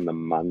to work on the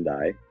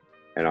Monday,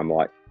 and I'm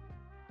like,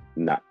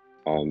 nah,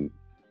 I'm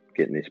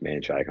getting this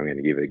Man Shake. I'm going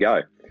to give it a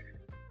go.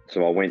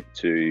 So I went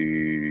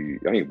to,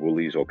 I think,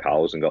 Woolies or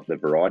Coles and got the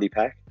variety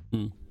pack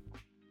and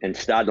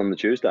started on the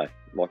Tuesday.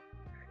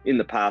 In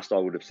the past, I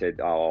would have said,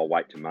 I'll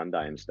wait till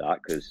Monday and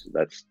start because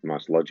that's the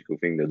most logical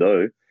thing to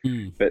do.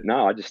 But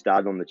no, I just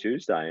started on the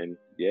Tuesday. And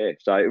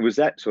so it was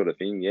that sort of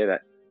thing. Yeah,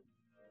 that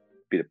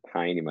bit of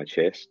pain in my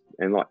chest.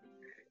 And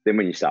then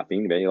when you start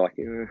thinking about it,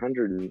 you're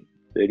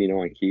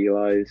 139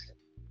 kilos.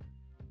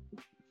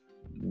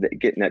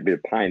 Getting that bit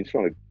of pain, it's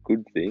not a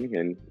good thing.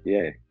 And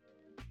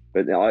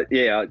but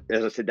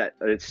as I said, that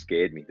it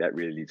scared me. That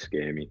really did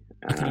scare me.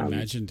 I can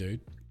imagine,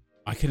 dude.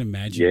 I can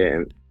imagine. Yeah,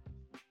 and,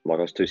 I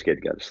was too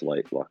scared to go to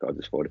sleep. I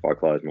just thought if I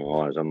close my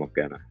eyes, I'm not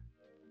gonna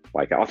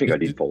wake up. I think I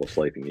did fall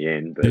asleep in the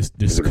end, but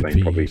this it would have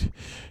been probably.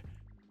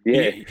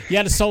 Yeah, you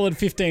had a solid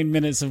 15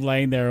 minutes of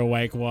laying there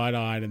awake,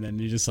 wide-eyed, and then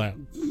you're just like,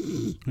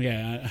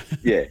 yeah.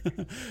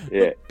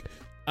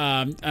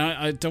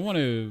 I don't want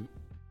to,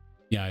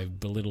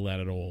 belittle that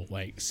at all.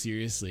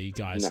 Seriously,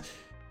 guys,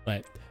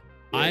 I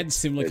had a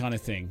similar kind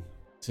of thing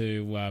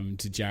to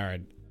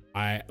Jared.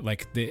 I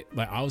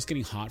was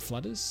getting heart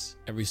flutters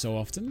every so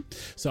often,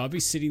 so I'd be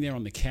sitting there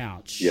on the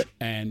couch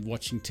and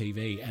watching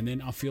TV, and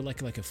then I feel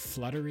like a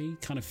fluttery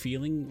kind of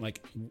feeling,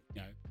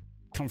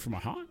 coming from my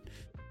heart.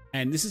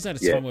 And this is at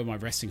a time where my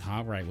resting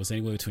heart rate was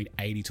anywhere between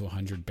 80 to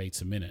 100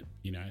 beats a minute.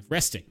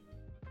 Resting,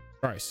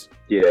 gross.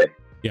 Yeah.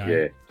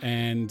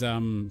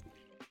 And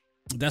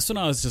that's when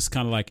I was just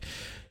kind of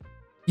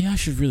yeah, I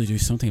should really do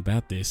something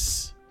about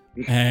this.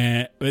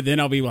 But then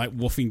I'll be like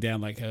wolfing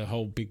down like a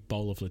whole big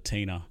bowl of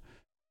Latina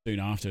soon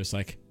after. It's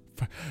like,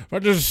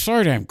 but this is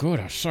so damn good.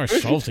 I'm so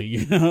salty,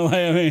 you know. Like,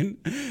 I mean,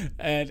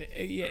 and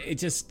yeah,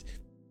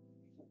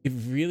 it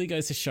really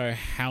goes to show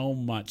how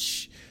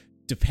much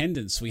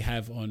dependence we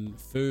have on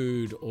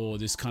food or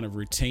this kind of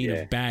routine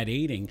of bad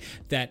eating,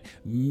 that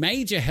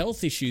major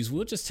health issues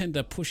we'll just tend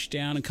to push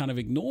down and kind of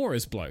ignore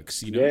as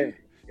blokes, you know? Yeah.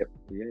 Yep.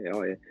 Yeah.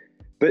 Oh, yeah.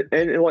 But,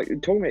 and like,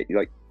 talking about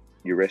like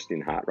your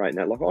resting heart rate,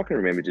 now, like, I can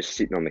remember just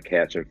sitting on the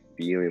couch and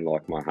feeling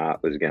like my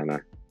heart was gonna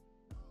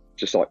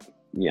just like,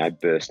 you know,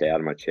 burst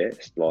out of my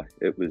chest. Like,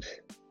 it was.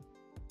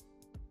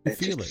 You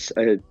feel just,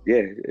 it?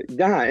 Yeah.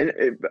 No, and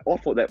I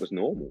thought that was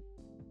normal.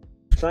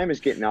 Same as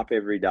getting up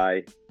every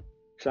day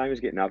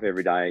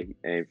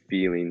and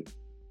feeling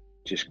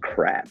just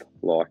crap,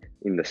 like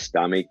in the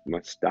stomach, my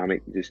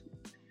stomach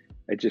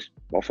I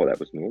thought that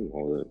was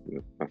normal.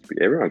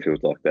 Everyone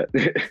feels like that.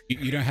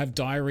 You don't have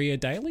diarrhea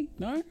daily?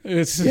 No?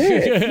 It's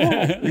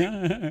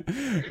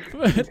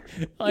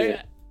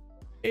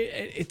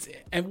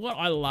and what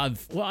I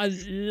love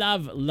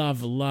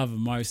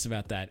most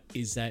about that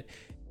is that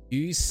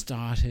you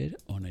started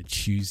on a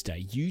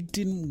Tuesday. You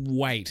didn't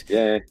wait.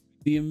 Yeah.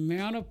 The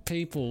amount of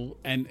people,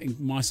 and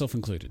myself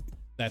included,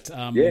 that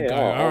all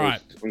right,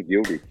 I'm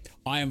guilty.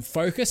 I am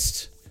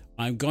focused.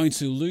 I'm going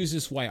to lose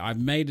this weight. I've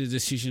made a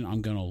decision.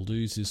 I'm going to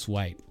lose this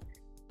weight.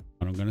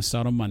 And I'm going to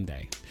start on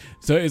Monday.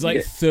 So it's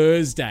like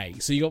Thursday.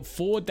 So you got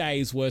 4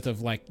 days worth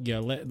of like,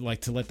 you know,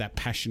 to let that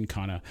passion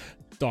kind of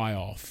die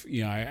off,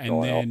 you know,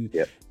 and then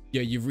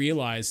you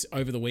realize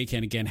over the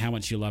weekend again how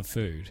much you love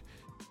food.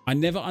 I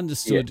never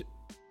understood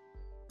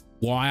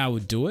why I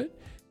would do it.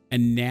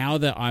 And now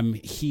that I'm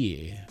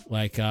here,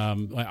 like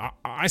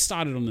I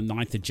started on the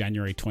 9th of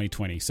January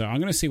 2020. So I'm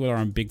going to see whether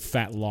I'm a big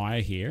fat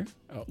liar here,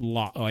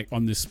 like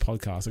on this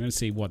podcast. I'm going to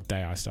see what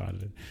day I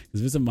started it.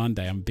 Because if it's a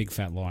Monday, I'm a big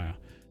fat liar.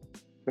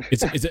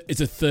 It's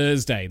a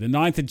Thursday. The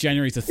 9th of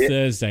January is a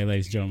Thursday,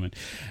 ladies and gentlemen.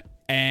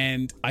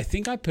 And I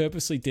think I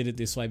purposely did it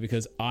this way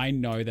because I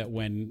know that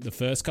when the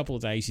first couple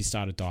of days you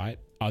start a diet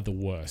are the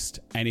worst.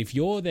 And if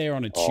you're there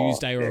on a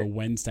Tuesday or a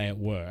Wednesday at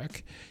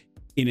work,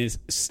 in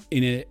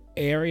an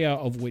area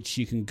of which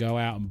you can go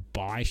out and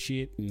buy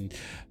shit and,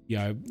 you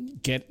know,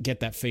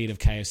 get that feed of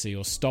KFC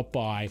or stop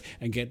by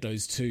and get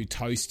those 2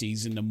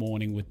 toasties in the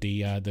morning with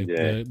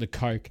the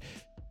Coke,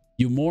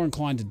 you're more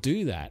inclined to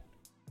do that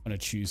on a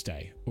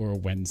Tuesday or a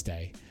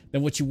Wednesday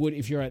than what you would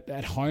if you're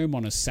at home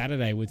on a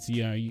Saturday with,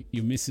 you know,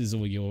 your missus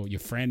or your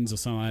friends or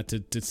something like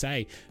that to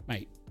say,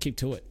 mate, keep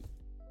to it.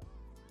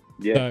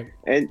 Yeah, so,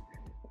 and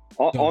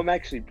I'm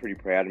actually pretty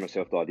proud of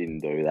myself that I didn't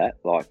do that.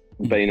 Like,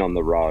 being on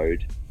the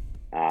road,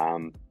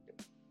 I'm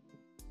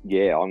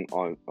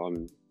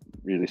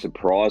really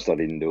surprised I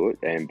didn't do it.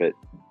 But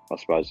I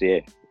suppose,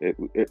 I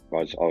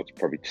was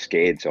probably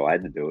scared, so I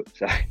had to do it.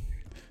 So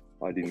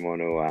I didn't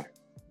want to,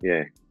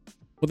 Well,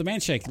 the Man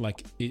Shake,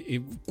 like,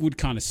 it would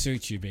kind of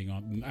suit you being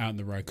out on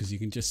the road because you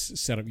can just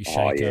set up your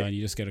shaker and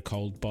you just get a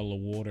cold bottle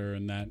of water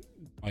and that.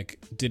 Like,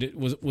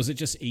 was it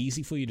just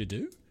easy for you to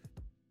do?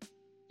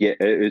 Yeah,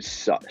 it was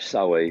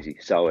so easy.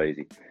 So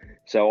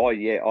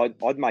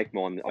I'd make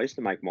mine. I used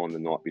to make mine the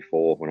night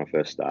before when I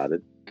first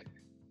started,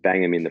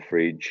 bang them in the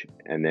fridge,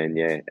 and then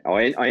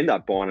I ended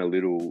up buying a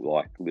little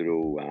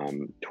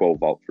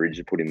 12-volt fridge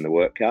to put in the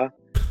work car.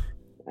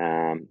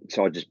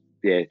 So I just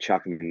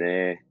chuck them in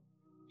there,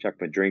 chuck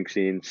my drinks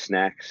in,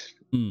 snacks.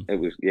 It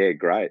was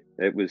great.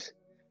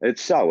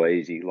 It's so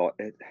easy. Like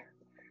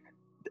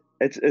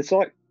it's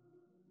like.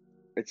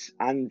 It's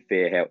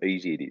unfair how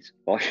easy it is.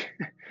 Like,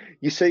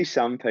 you see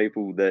some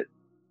people that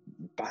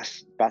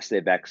bust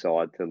their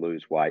backside to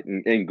lose weight,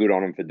 and good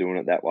on them for doing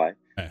it that way.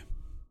 Yeah.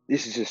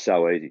 This is just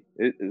so easy.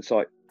 It's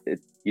like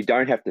you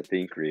don't have to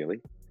think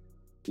really.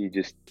 You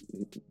just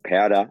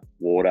powder,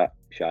 water,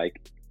 shake,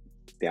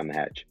 down the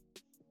hatch.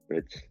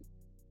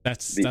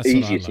 That's the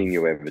easiest thing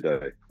you ever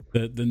do.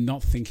 The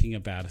not thinking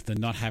about it, the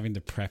not having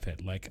to prep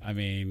it. Like, I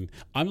mean,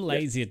 I'm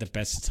lazy at the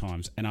best of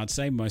times, and I'd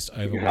say most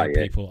overweight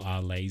people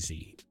are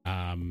lazy.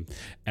 And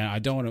I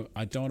don't want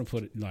to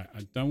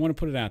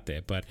put it out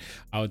there, but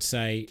I would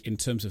say in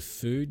terms of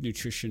food,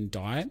 nutrition,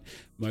 diet,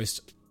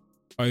 most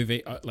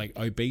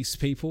obese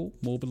people,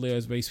 morbidly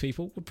obese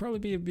people would probably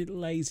be a bit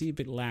lazy, a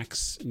bit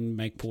lax, and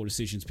make poor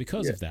decisions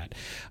because of that.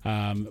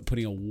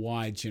 Putting a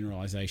wide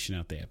generalization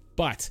out there,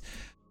 but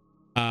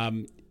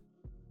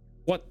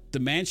what the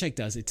Man Shake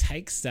does, it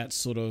takes that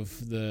sort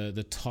of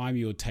the time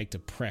you would take to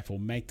prep or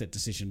make that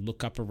decision,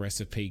 look up a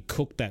recipe,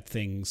 cook that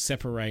thing,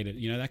 separate it,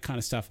 you know, that kind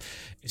of stuff.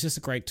 It's just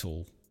a great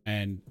tool.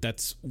 And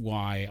that's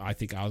why I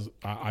think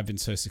I've been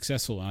so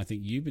successful, and I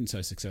think you've been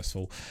so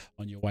successful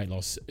on your weight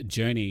loss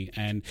journey.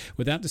 And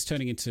without this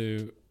turning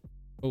into,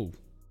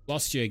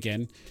 lost you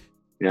again.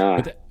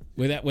 Yeah.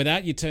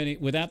 Without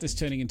this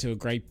turning into a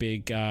great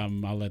big,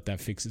 I'll let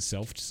that fix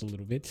itself just a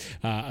little bit.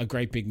 A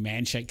great big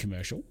Man Shake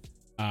commercial.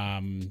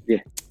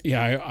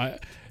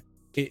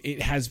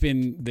 It has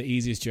been the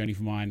easiest journey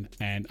for mine,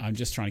 and I'm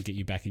just trying to get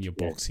you back in your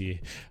box here.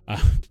 I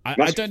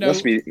don't know.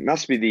 Must be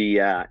the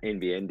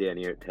NBN down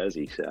here at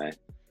Tassie. So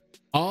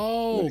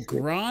Oh,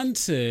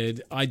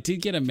 granted. I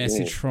did get a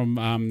message from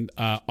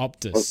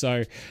Optus.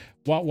 So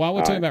while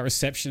we're talking about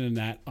reception and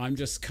that, I'm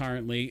just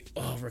currently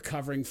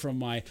recovering from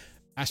my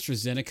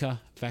AstraZeneca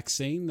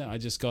vaccine that I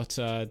just got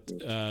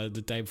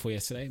the day before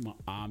yesterday. My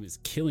arm is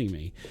killing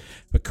me.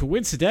 But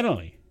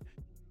coincidentally,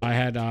 I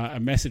had a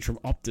message from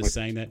Optus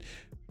saying that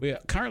we are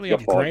currently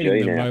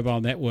upgrading the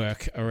mobile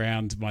network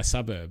around my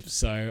suburb.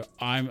 So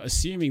I'm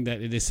assuming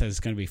that this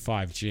is going to be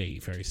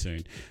 5G very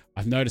soon.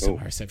 I've noticed that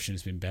my reception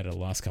has been better the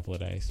last couple of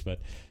days, but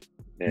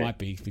it might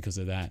be because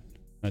of that.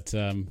 But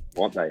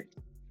might be.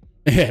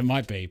 Yeah, it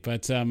might be.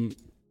 But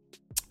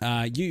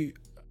you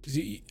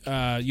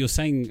were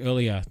saying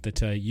earlier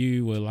that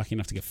you were lucky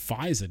enough to get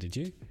Pfizer, did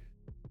you?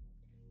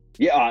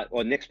 Yeah,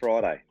 well, next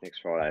Friday.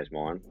 Next Friday is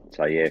mine.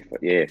 So yeah,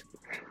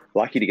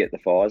 lucky to get the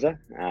Pfizer.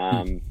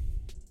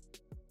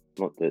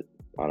 Not that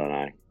I don't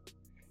know.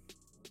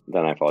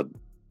 Don't know if I'd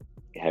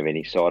have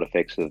any side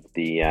effects of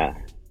the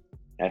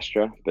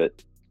Astra,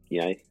 but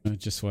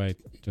just wait.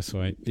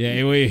 Yeah,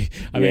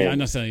 I mean, I'm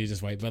not saying you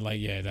just wait, but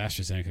the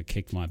AstraZeneca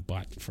kicked my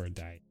butt for a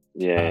day.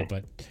 Yeah,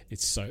 but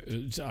it's so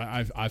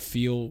I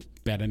feel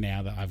better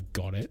now that I've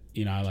got it.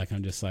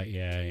 I'm just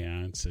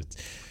it's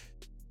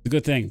a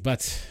good thing.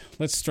 But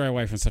let's stray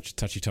away from such a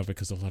touchy topic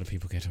because a lot of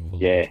people get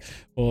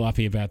all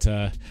uppy about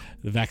the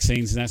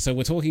vaccines and that. So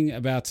we're talking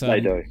about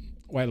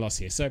weight loss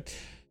here. So.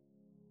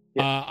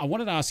 I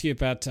wanted to ask you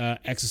about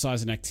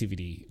exercise and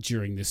activity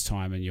during this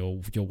time and your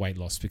weight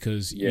loss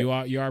because you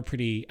are a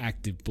pretty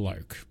active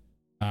bloke.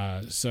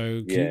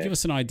 So can you give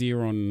us an idea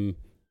on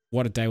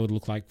what a day would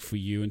look like for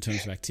you in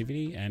terms of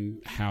activity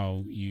and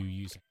how you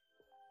use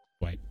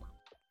weight?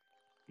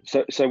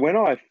 So when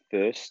I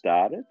first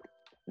started,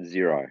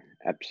 zero,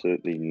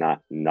 absolutely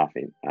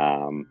nothing.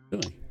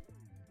 Really?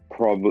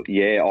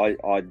 Probably,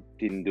 I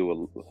didn't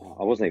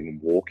I wasn't even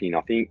walking.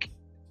 I think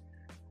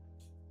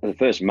the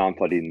first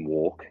month I didn't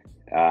walk.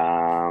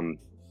 And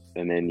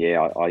then,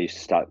 I used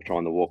to start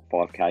trying to walk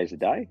 5Ks a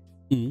day.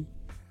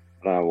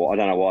 Mm-hmm. I don't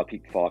know why I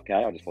picked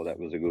 5K. I just thought that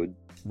was a good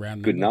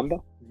number.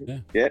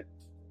 Yeah.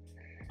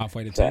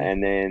 Halfway to 10.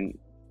 And then,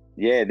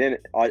 then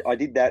I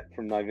did that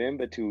from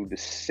November till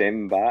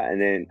December,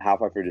 and then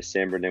halfway through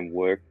December, and then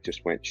work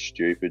just went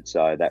stupid,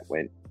 so that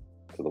went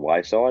to the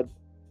wayside.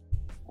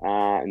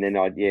 And then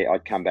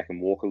I'd come back and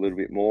walk a little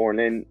bit more, and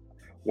then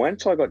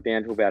once I got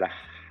down to about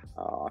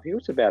I think it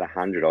was about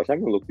 100. I was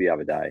having a look the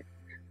other day.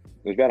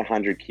 It was about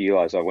 100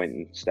 kilos. I went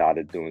and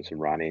started doing some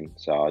running.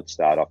 So I'd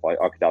start off. I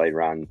could only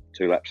run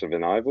 2 laps of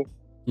an oval.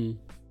 Mm.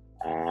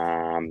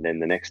 Then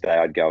the next day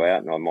I'd go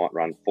out and I might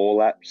run 4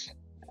 laps.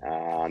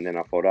 And then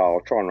I thought,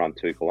 I'll try and run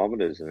 2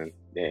 kilometres. And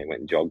then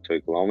went and jogged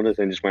 2 kilometres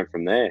and just went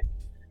from there.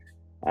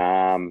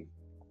 And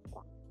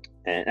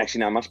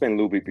actually, no, it must have been a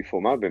little bit before.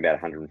 It might have been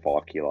about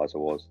 105 kilos I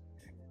was.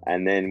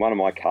 And then one of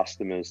my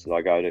customers that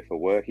I go to for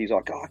work, he's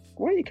like,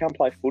 why don't you come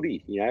play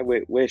footy?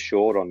 We're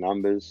short on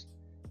numbers.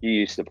 You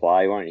used to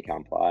play, why don't you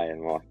come play?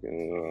 And I went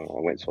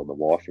and saw the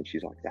wife, and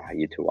she's like,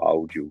 you're too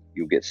old.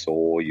 You'll get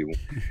sore. You're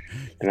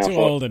too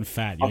old and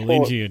fat. You'll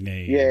injure your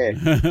knee. Yeah.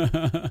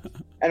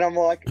 And I'm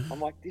like,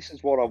 this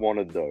is what I want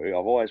to do. I've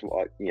always,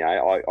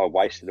 I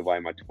wasted away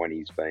my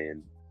 20s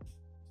being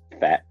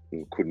fat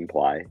and couldn't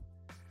play.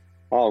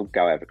 I'll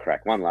go have a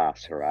crack. One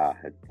last hurrah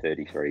at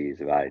 33 years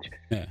of age.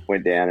 Yeah.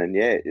 Went down and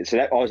so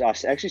that I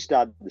actually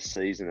started the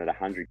season at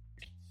 100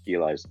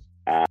 kilos.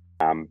 I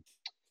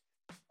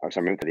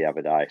remember the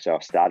other day. So I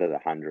started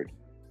at 100,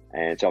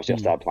 and so obviously I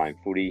started playing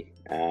footy,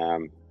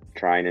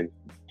 training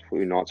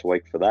 2 nights a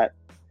week for that.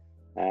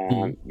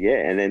 And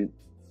then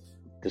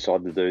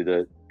decided to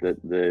do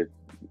the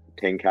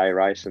 10K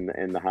race and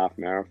the half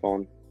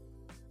marathon.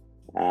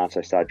 So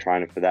I started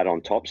training for that on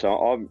top.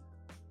 So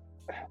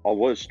I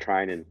was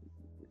training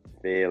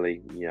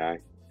fairly,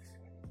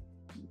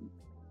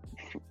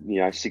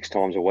 6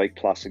 times a week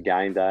plus a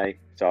game day.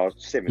 So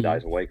 7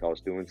 days a week I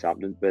was doing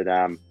something. But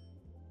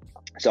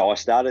so I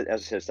started,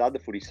 as I said, the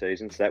footy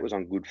season. So that was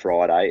on Good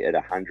Friday at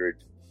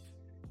 100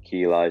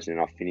 kilos, and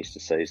I finished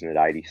the season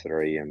at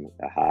 83 and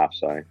a half.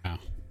 So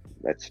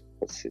that's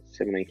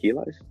 17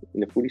 kilos in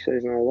the footy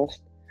season I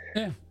lost.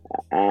 Yeah.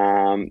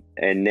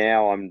 And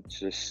now I'm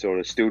just sort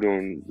of still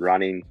doing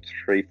running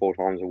 3-4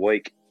 times a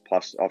week.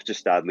 Plus, I've just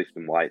started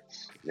lifting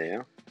weights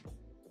now.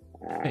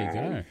 There you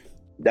go.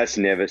 That's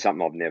never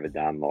something I've never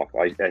done. Like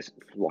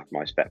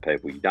most fat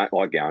people, you don't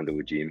like going to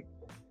a gym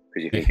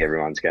because you think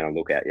everyone's going to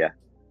look at you.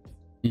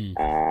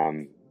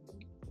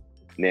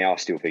 Now I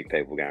still think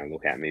people are going to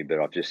look at me, but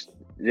I've just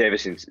ever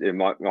since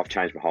I've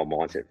changed my whole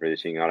mindset for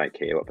this thing. I don't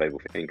care what people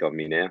think of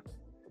me now.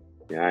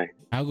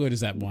 How good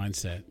is that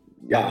mindset?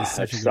 Yeah, it's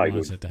such a good so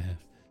mindset good to have.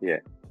 Yeah,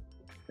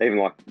 even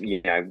like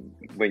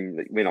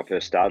when I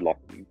first started, like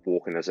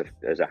walking as a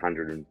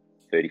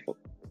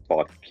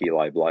 135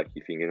 kilo bloke,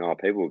 you're thinking,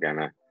 people are going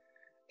to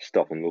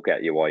stop and look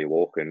at you while you're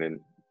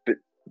walking, but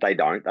they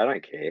don't. They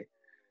don't care.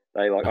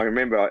 I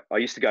remember I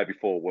used to go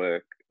before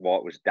work while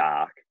it was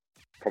dark,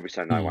 probably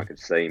so no one could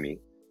see me.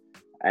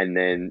 And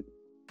then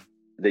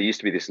there used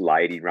to be this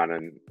lady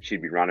running,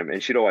 she'd be running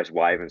and she'd always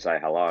wave and say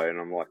hello. And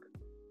I'm like,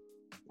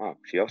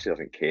 she obviously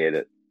doesn't care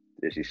that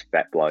there's this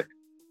fat bloke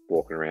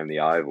walking around the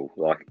oval,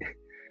 like.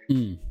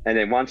 And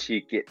then once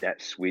you get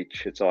that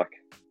switch, it's like,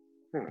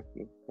 oh,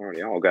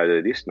 alrighty, I'll go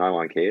do this. No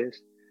one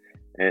cares,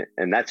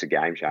 and that's a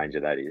game changer.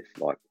 That is,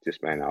 like,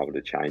 just being able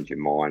to change your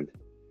mind,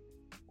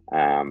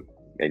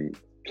 and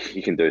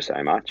you can do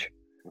so much.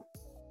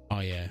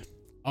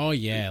 Oh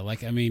yeah.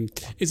 Like, I mean,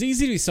 it's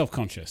easy to be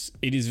self-conscious.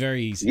 It is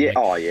very easy. Yeah.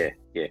 Like,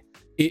 yeah.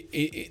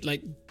 It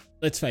like,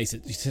 let's face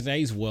it,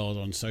 today's world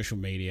on social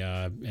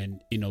media and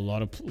in a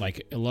lot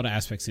of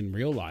aspects in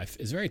real life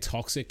is very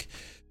toxic,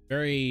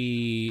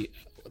 very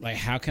like,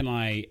 how can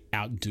I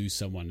outdo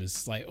someone?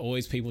 It's like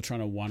always people trying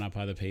to one up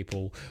other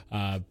people,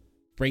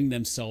 bring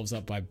themselves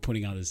up by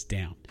putting others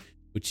down,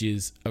 which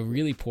is a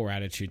really poor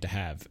attitude to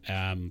have.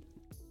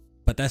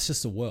 But that's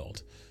just the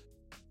world.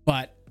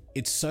 But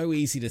it's so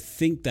easy to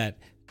think that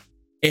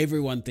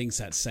everyone thinks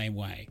that same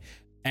way.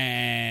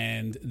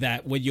 And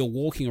that when you're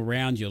walking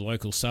around your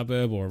local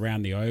suburb or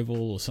around the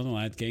oval or something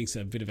like that,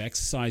 getting a bit of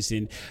exercise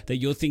in, that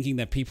you're thinking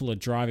that people are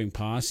driving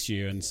past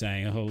you and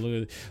saying, oh,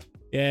 look,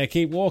 yeah,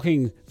 keep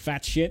walking,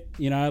 fat shit.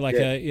 You know, like,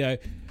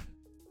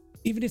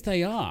 even if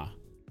they are,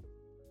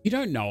 you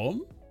don't know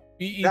them.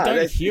 You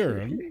don't hear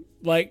them.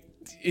 Like,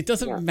 it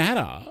doesn't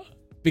matter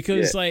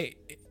because, like,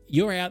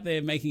 you're out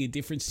there making a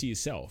difference to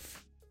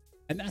yourself.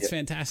 And that's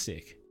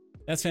fantastic.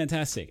 That's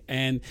fantastic.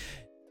 And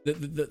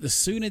the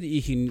sooner that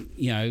you can,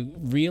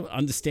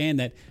 understand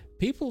that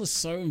people are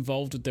so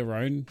involved with their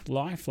own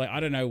life. Like, I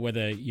don't know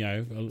whether,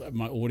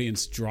 my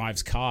audience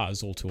drives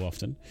cars all too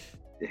often,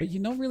 but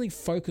you're not really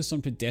focused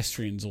on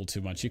pedestrians all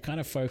too much. You're kind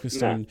of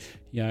focused on,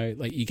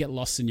 like, you get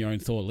lost in your own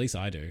thought. At least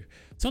I do.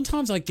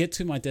 Sometimes I get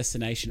to my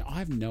destination. I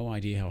have no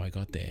idea how I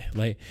got there.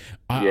 Like,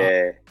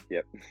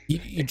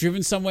 you're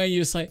driven somewhere.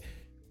 You're just like,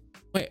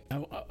 wait,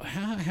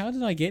 how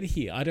did I get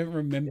here? I don't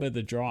remember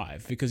the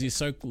drive because you're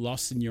so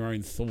lost in your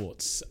own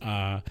thoughts.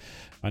 I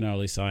know, at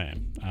least I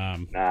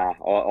am.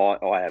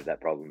 I have that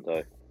problem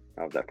too.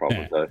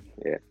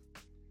 Yeah.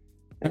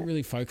 I don't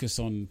really focus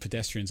on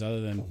pedestrians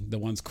other than the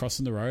ones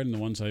crossing the road and the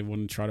ones I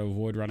wouldn't try to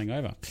avoid running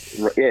over.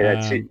 Yeah,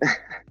 that's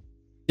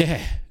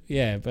it.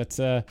 yeah, but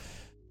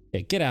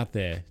get out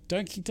there.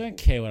 Don't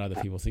care what other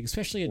people think,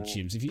 especially at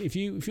gyms. If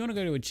you want to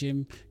go to a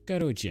gym, go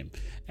to a gym.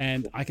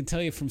 And I can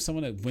tell you from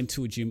someone that went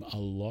to a gym a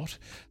lot,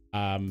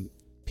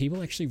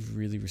 people actually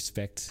really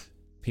respect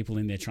people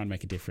in there trying to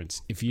make a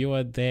difference. If you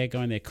are there,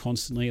 going there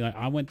constantly, like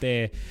I went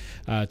there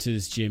to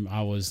this gym,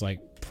 I was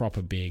like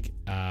proper big.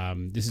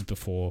 This is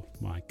before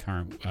my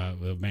current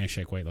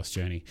Manshake weight loss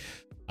journey.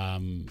 I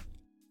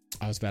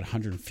was about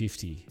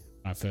 150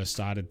 when I first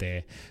started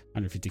there,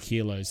 150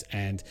 kilos,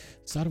 and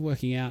started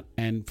working out.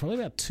 And probably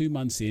about 2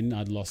 months in,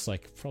 I'd lost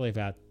like probably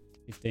about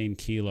 15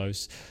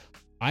 kilos.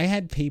 I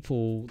had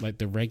people like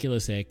the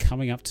regulars there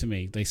coming up to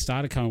me. They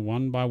started coming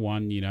one by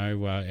one,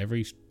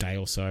 every day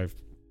or so.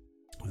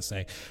 I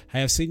say,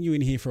 hey, I've seen you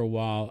in here for a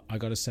while. I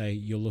got to say,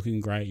 you're looking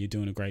great. You're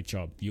doing a great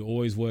job. You're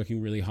always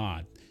working really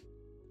hard.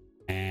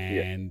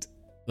 And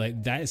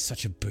like, that is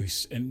such a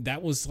boost. And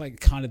that was like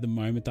kind of the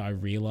moment that I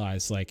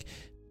realized, like,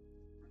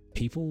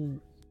 people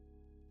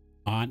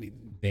aren't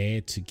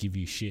there to give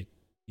you shit.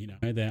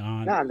 They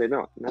aren't. No, they're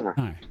not. No.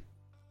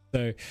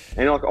 So,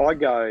 and like I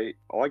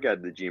go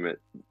to the gym at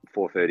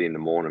 4:30 in the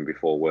morning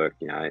before work,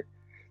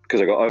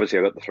 because I got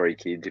the 3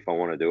 kids. If I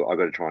want to do it, I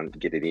got to try and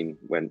get it in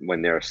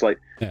when they're asleep.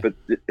 Yeah. But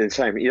the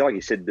same, like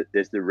you said,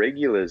 there's the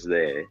regulars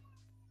there,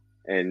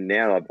 and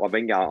now I've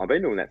been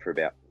doing that for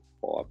about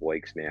 5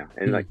 weeks now,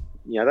 and like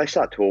they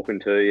start talking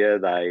to you.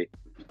 They,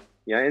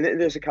 and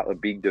there's a couple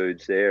of big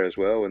dudes there as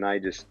well, and they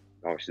just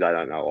obviously they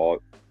don't know. I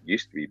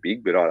used to be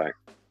big, but I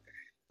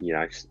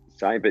don't,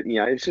 say. But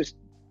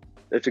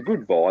it's a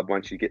good vibe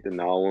once you get to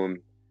know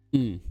them.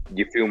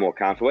 You feel more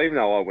comfortable, even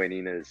though I went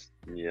in as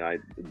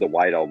the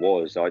weight I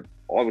was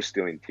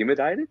still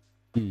intimidated.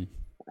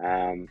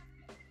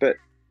 But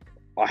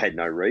I had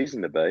no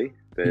reason to be.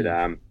 But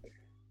and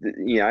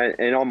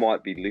I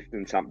might be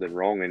lifting something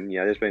wrong, and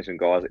there's been some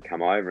guys that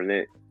come over and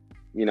they're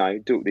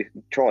do this,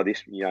 try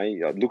this.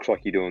 It looks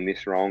like you're doing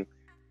this wrong.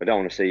 I don't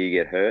want to see you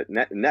get hurt,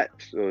 and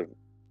that's sort of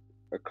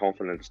a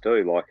confidence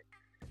too. Like,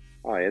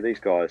 oh yeah, these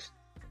guys,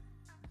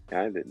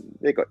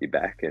 they got your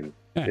back, and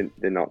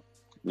they're not.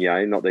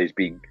 Not these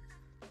big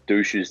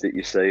douches that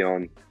you see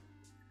on.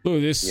 Look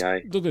at this!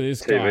 Look at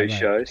this TV guy,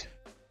 shows.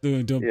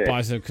 Doing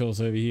bicep curls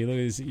over here. Look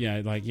at this!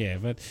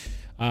 But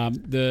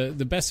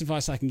the best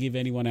advice I can give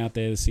anyone out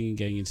there that's thinking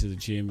getting into the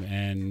gym,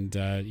 and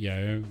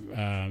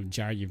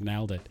Jared, you've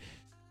nailed it.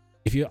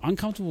 If you're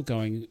uncomfortable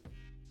going,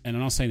 and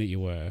I'm not saying that you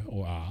were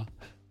or are,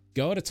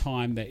 go at a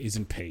time that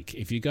isn't peak.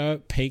 If you go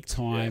at peak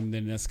time,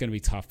 then that's going to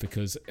be tough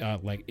because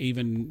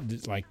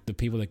the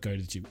people that go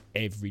to the gym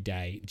every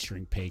day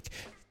during peak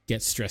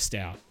get stressed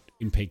out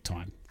in peak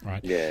time,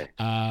 right? Yeah.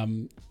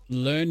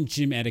 Learn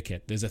gym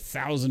etiquette. There's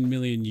 1,000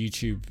 million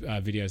YouTube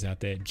videos out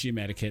there. Gym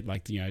etiquette,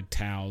 like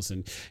towels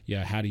and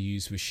how to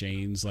use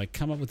machines. Like,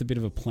 come up with a bit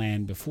of a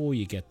plan before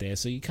you get there,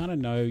 so you kind of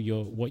know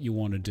what you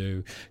want to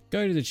do.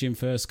 Go to the gym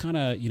first, kind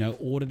of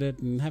audit it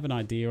and have an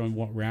idea on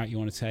what route you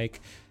want to take.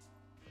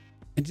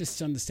 And just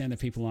to understand that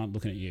people aren't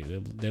looking at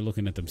you; they're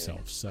looking at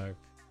themselves. So,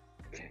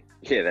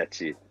 yeah,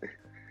 that's it.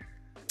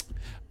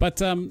 But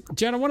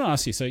Jan, I want to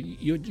ask you. So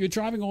you're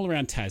driving all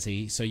around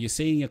Tassie. So you're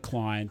seeing your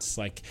clients.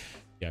 Like,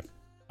 yeah,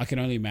 I can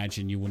only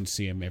imagine you wouldn't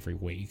see them every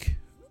week.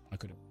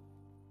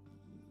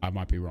 I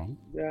might be wrong.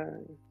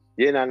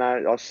 Yeah,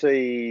 no. I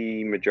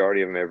see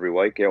majority of them every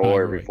week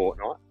or every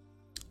fortnight.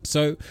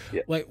 So,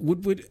 like,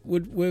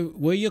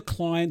 were your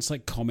clients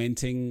like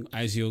commenting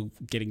as you're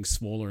getting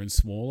smaller and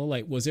smaller?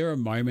 Like, was there a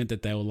moment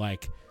that they were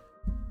like,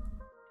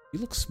 "You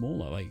look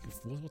smaller. Like,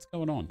 what's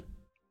going on?"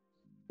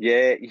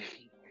 Yeah,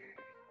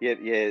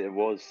 it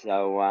was.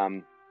 So,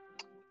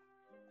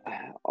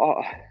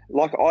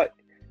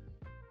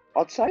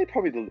 I'd say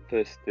probably the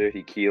first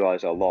 30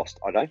 kilos I lost.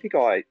 I don't think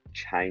I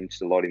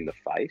changed a lot in the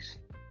face.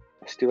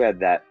 I still had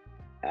that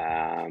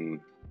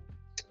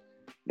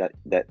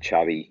that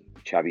chubby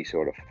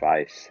sort of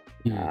face.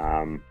 You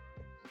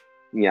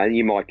know,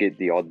 you might get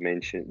the odd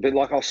mention, but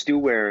like I was still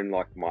wearing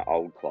like my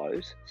old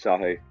clothes, so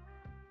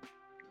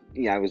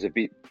you know it was a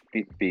bit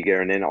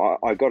bigger. And then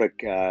I got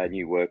a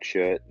new work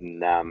shirt,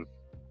 and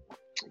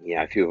you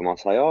know, a few of them I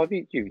say, "Oh,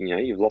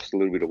 you've lost a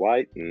little bit of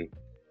weight," and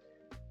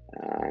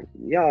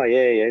no,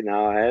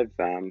 I have.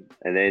 And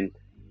then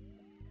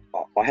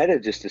I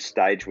had just a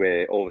stage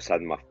where all of a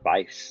sudden my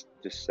face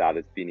just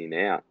started thinning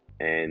out,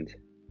 and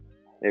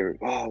they were,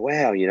 "Oh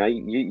wow, you know,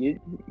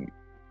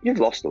 you've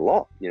lost a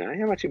lot. You know,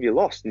 how much have you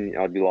lost?" And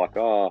I'd be like,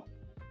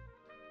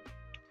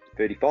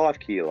 35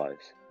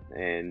 kilos.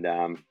 And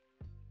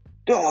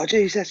oh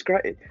geez, that's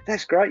great.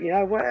 You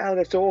know, wow,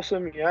 that's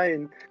awesome. You know,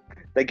 and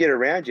they get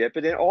around you,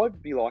 but then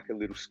I'd be like a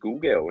little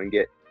schoolgirl and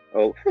get,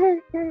 I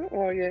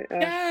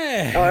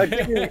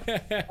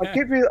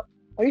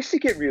used to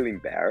get really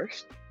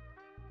embarrassed.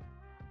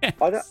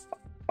 Yes.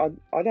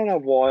 I don't know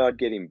why I'd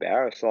get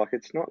embarrassed. Like,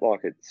 it's not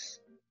like it's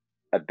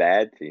a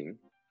bad thing,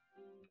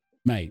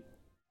 mate.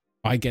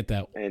 I get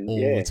that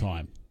the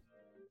time.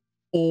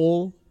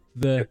 All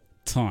the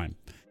time.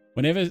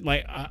 Whenever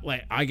like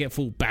I get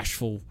full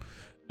bashful.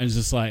 And it's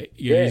just like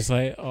just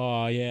like,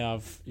 oh yeah,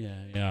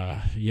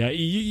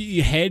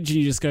 You hedge and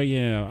you just go,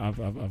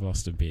 I've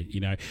lost a bit,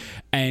 you know.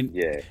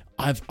 And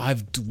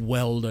I've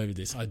dwelled over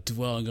this. I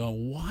dwell and go,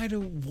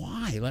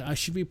 why? Like, I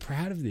should be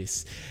proud of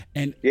this.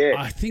 And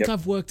I think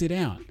I've worked it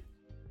out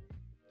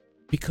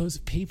because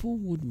people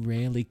would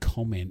rarely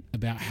comment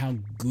about how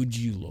good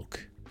you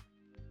look.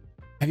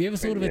 Have you ever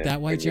thought of it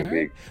that way,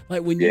 Joe?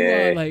 Like, when you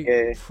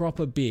are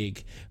proper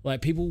big,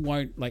 like, people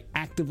won't like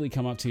actively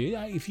come up to you.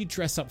 If you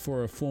dress up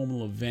for a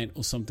formal event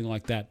or something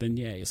like that, then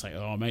it's like,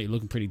 "Oh mate, you're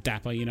looking pretty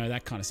dapper," you know,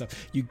 that kind of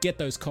stuff. You get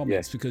those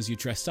comments because you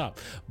dressed up.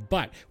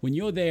 But when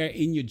you're there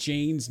in your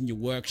jeans and your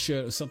work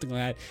shirt or something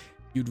like that,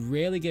 you'd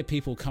rarely get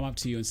people come up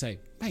to you and say,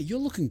 "Mate, you're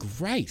looking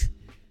great,"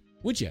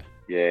 would you?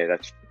 Yeah,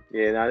 that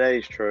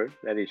is true.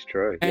 That is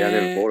true. I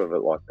never thought of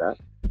it like that.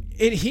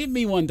 It hit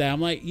me one day. I'm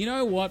like, you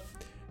know what?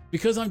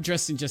 Because I'm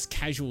dressed in just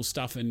casual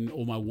stuff and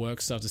all my work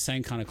stuff, the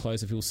same kind of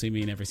clothes that people see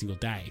me in every single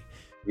day.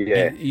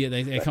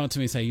 They come up to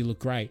me and say, "You look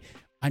great."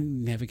 I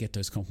never get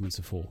those compliments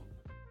before.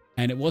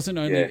 And it wasn't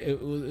only,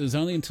 it was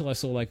only until I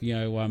saw, like, you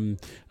know,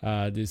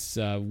 this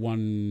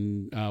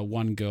one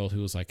girl who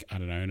was like, I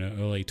don't know, in her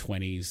early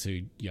 20s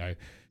who, you know,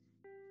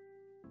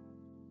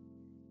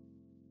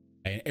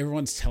 and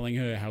everyone's telling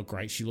her how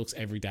great she looks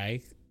every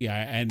day. Yeah.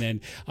 And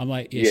then I'm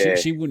like,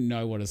 she wouldn't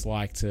know what it's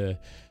like to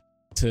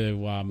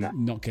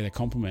not get a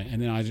compliment.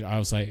 And then I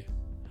was like,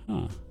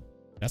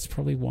 that's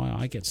probably why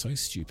I get so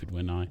stupid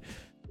when I,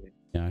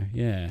 But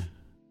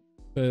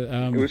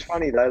it was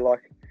funny though.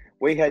 Like,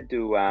 we had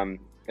to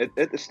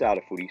at the start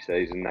of footy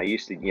season, they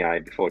used to, you know,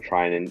 before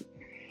training,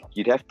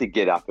 you'd have to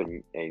get up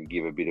and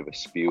give a bit of a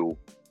spiel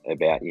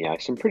about, you know,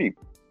 some pretty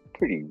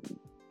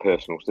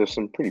personal. There's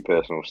some pretty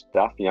personal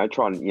stuff, you know,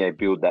 try and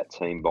build that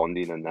team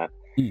bonding and that.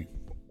 And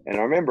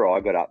I remember I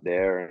got up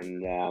there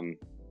and.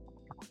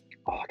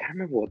 I can't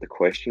remember what the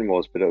question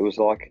was, but it was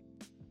like,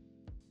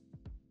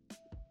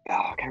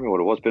 I can't remember what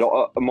it was,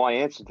 but my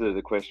answer to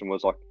the question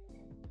was like,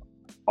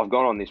 I've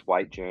gone on this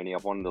weight journey.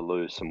 I've wanted to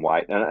lose some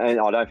weight. And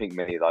I don't think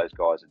many of those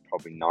guys had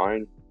probably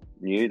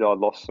knew that I'd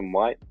lost some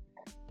weight.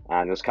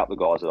 And there's a couple of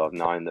guys that I've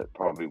known that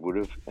probably would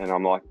have. And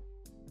I'm like,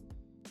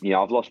 you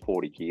know, I've lost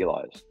 40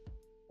 kilos.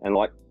 And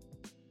like,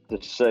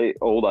 to see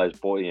all those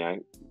boys, you know,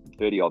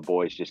 30 odd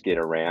boys just get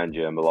around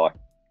you and be like,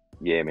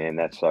 "Yeah, man,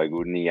 that's so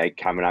good." And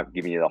coming up,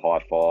 giving you the high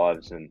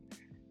fives and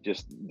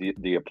just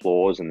the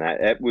applause and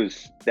that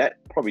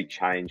probably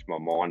changed my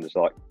mind. It's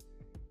like,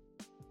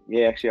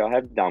 yeah, actually, I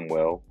have done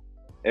well.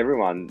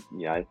 Everyone,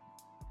 you know,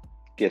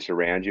 gets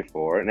around you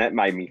for it, and that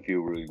made me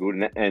feel really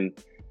good. And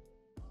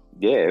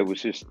it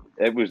was just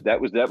that was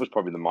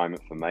probably the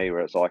moment for me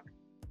where it's like,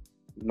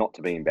 not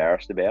to be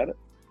embarrassed about it.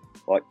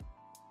 Like,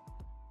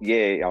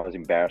 I was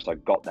embarrassed I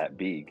got that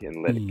big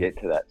and let it get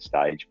to that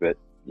stage, but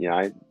you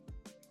know.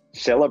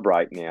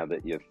 Celebrate now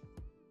that you've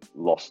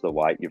lost the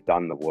weight, you've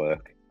done the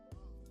work.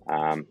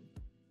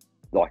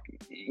 Like,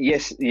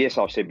 yes,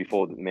 I've said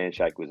before that man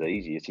shake was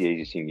easy. It's the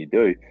easiest thing you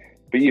do,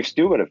 but you've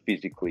still got to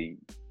physically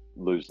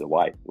lose the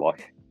weight.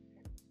 Like,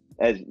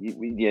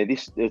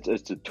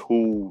 it's a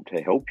tool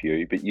to help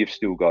you, but you've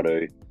still got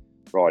to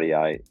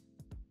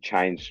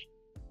change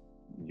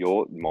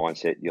your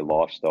mindset, your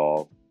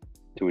lifestyle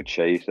to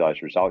achieve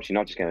those results. You're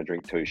not just going to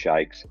drink 2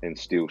 shakes and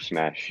still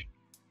smash,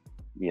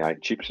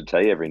 chips of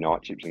tea every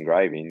night, chips and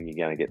gravy, and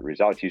you're going to get the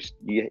results.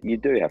 You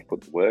do have to put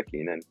the work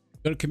in, and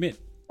got to commit.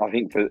 I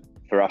think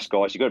for us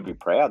guys, you've got to be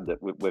proud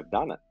that we've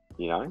done it.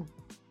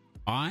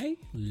 I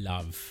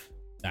love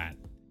that,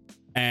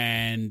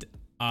 and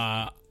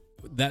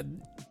that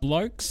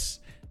blokes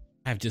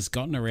have just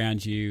gotten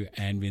around you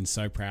and been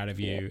so proud of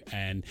you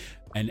and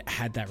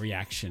had that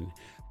reaction.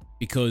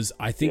 Because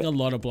I think a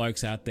lot of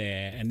blokes out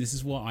there, and this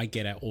is what I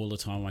get at all the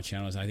time on my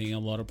channels, I think a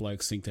lot of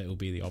blokes think that it will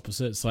be the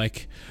opposite. It's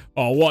like,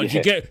 oh, what?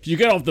 You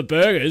get off the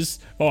burgers?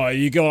 Oh,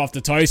 you got off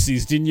the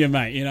toasties, didn't you,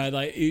 mate? You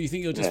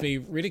think it'll just be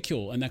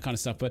ridicule and that kind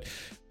of stuff. But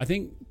I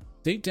think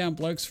deep down,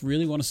 blokes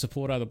really want to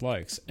support other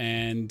blokes.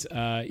 And,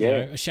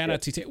 a shout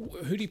out to...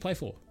 Who do you play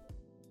for?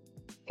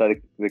 So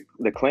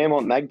the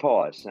Claremont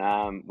Magpies.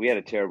 We had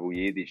a terrible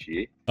year this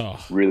year.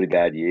 Oh. Really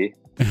bad year.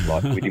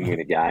 Like, we didn't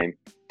win a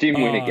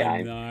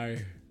game. No.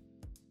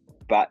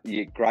 But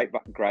great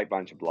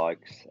bunch of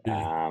blokes.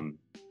 And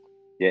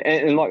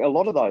like a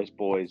lot of those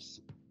boys,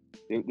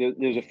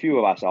 there's a few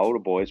of us older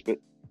boys, but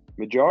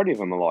majority of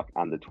them are like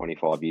under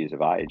 25 years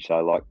of age. So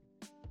like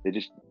they're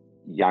just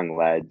young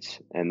lads,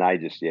 and they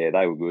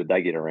were good.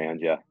 They get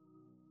around you,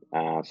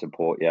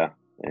 support you,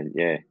 and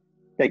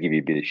they give you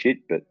a bit of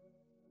shit, but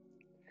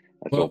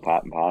that's all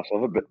part and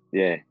parcel of it. But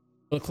yeah.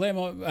 Well,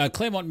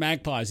 Claremont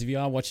Magpies, if you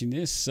are watching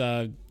this,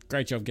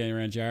 great job getting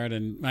around Jared,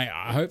 and mate,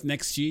 I hope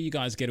next year you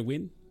guys get a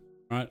win.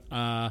 Right,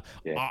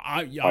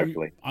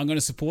 hopefully. I'm going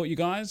to support you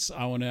guys.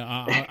 I'm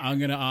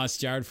going to ask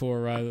Jared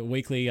for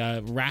weekly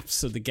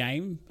wraps of the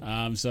game.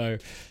 I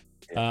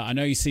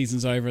know your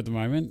season's over at the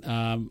moment.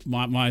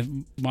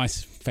 My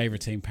favorite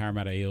team,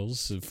 Parramatta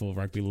Eels, for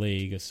rugby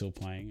league, are still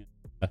playing.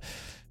 They're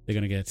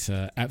going to get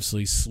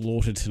absolutely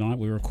slaughtered tonight.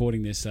 We're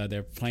recording this.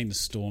 They're playing the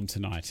Storm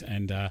tonight,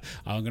 and I'm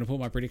going to put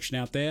my prediction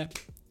out there: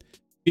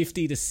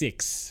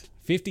 50-6,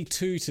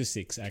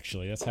 52-6.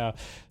 Actually, that's how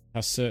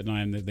certain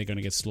I am that they're going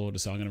to get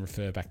slaughtered. So I'm going to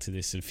refer back to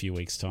this in a few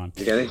weeks' time.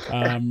 Okay.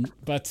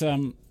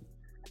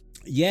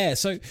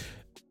 So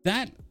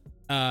that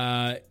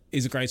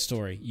is a great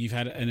story. You've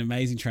had an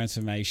amazing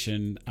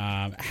transformation.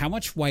 How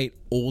much weight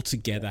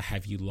altogether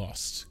have you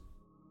lost?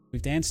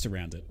 We've danced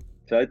around it.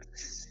 So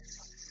it's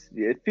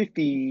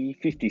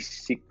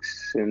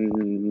 56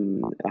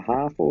 and a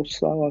half or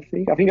so, I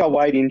think. I think I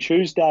weighed in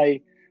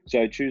Tuesday.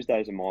 So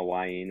Tuesdays are my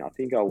weigh in. I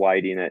think I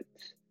weighed in at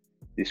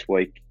this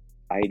week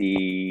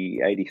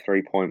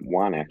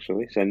 83.1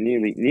 actually. So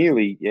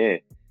nearly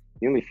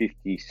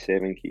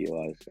 57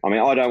 kilos. I mean,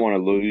 I don't want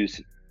to lose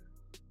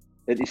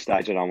at this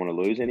stage. I don't want to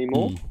lose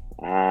anymore.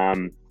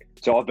 So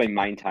I've been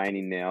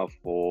maintaining now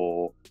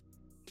for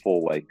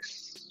 4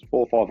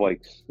 or 5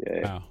 weeks.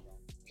 Yeah. Wow.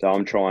 So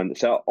I'm trying.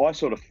 So I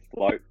sort of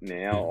float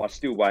now. I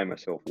still weigh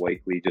myself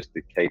weekly just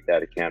to keep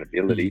that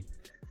accountability.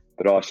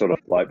 But I sort of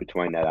float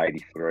between that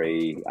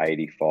 83,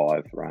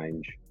 85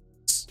 range.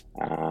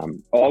 I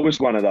was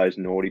one of those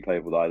naughty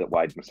people though that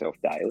weighed myself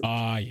daily.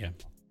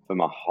 For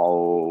my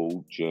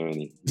whole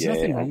journey.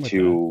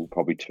 Until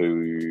probably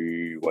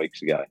 2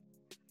 weeks ago.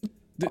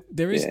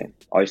 There is. Yeah,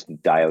 I used to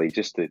daily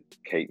just to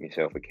keep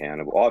myself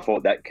accountable. I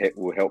thought that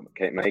would help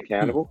keep me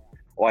accountable.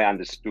 I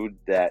understood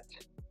that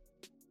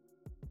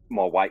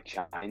my weight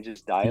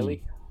changes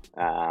daily.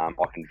 I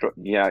can,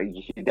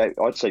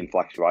 I'd seen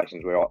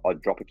fluctuations where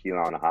I'd drop 1.5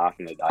 kilos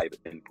in a day, but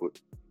then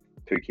put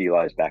 2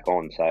 kilos back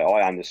on. So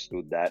I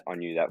understood that. I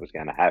knew that was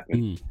going to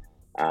happen.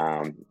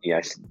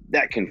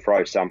 That can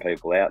throw some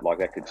people out. Like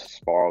that could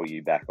spiral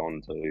you back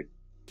onto,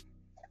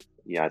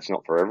 it's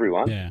not for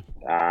everyone.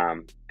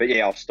 But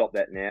I'll stop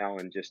that now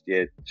and just,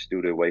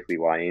 still do weekly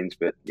weigh-ins.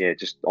 But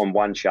just on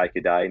 1 shake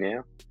a day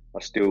now.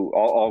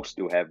 I'll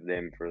still have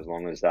them for as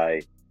long as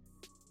they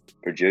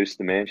produce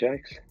the man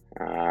shakes.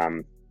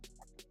 I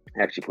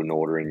actually put an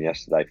order in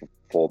yesterday for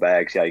 4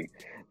 bags. So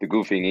the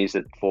good thing is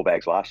that 4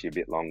 bags last you a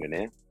bit longer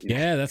now.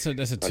 Yeah, that's a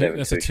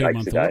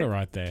 2-month order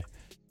right there.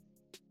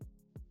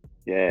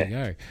 Yeah. There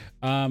you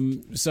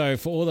go. So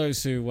for all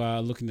those who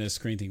are looking at the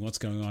screen thinking, what's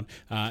going on?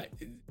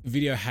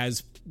 Video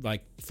has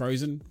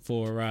frozen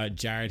for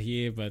Jared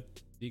here, but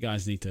you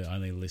guys need to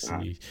only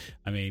listen.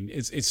 I mean,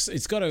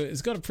 it's got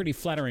a pretty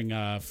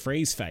flattering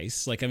freeze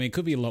face. Like, I mean, it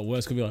could be a lot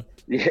worse. Could be like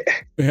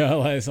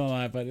it's not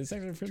like, but it's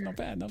actually pretty not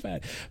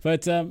bad.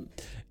 But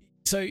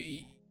so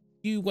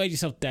you weigh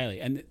yourself daily,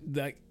 and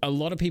a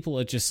lot of people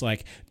are just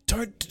like,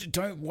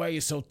 don't weigh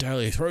yourself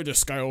daily. Throw the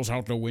scales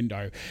out the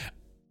window.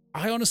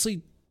 I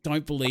honestly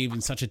don't believe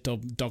in such a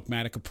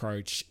dogmatic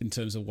approach in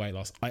terms of weight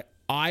loss.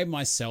 I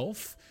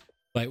myself,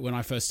 when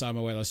I first started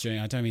my weight loss journey,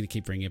 I don't mean to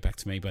keep bringing it back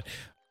to me, but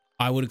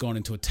I would have gone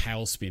into a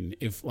tailspin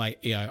if I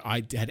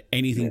had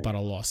anything but a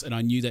loss. And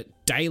I knew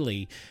that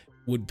daily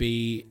would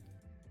be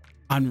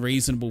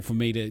unreasonable for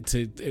me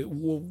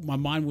my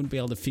mind wouldn't be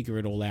able to figure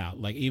it all out.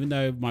 Like, even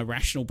though my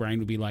rational brain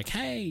would be like,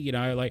 hey, you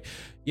know, like,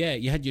 yeah,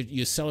 you had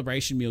your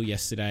celebration meal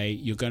yesterday,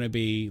 you're going to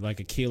be like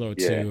a kilo or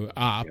two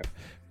up,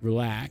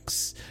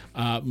 relax.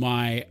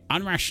 My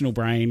unrational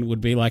brain would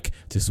be like,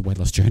 this is a weight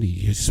loss journey,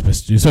 you're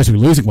supposed to be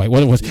losing weight,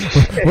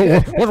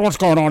 what's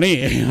going on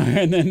here?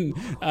 And then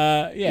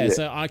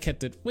so I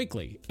kept it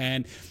weekly.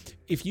 And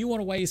if you want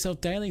to weigh yourself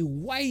daily,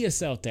 weigh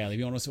yourself daily. If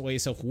you want to weigh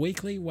yourself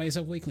weekly, weigh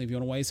yourself weekly. If you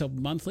want to weigh yourself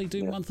monthly,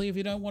 do monthly. If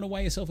you don't want to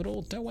weigh yourself at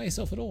all, don't weigh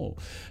yourself at all.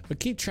 But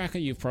keep track of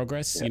your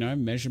progress, you know,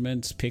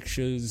 measurements,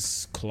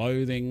 pictures,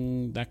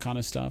 clothing, that kind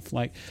of stuff.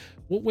 Like,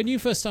 when you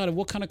first started,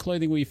 what kind of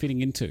clothing were you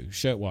fitting into,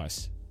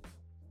 shirt-wise?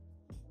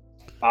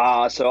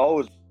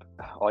 So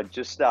I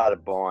just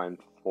started buying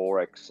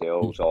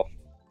 4XLs off,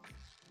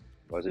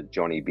 was it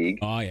Johnny Big?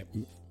 Oh, yeah.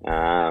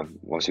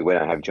 Obviously we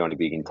don't have Johnny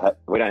Big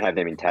we don't have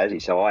them in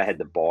Tassie, so I had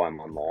to buy them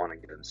online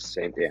and get them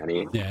sent down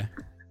here. Yeah.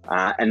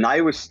 And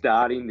they were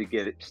starting to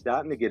get a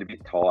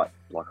bit tight,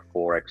 like a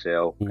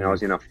 4XL. And I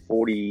was in a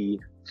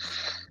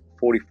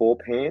 44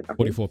 pant.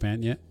 44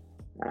 pant, yeah.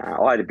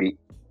 I had a big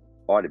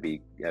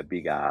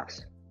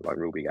ass, like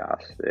real big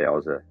ass. Yeah, I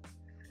was you're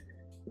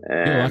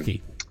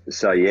lucky.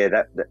 So yeah,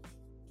 that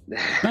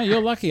no,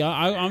 you're lucky.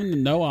 I'm in the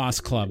no ass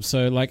club.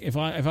 So like, if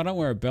I don't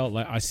wear a belt,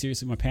 like, I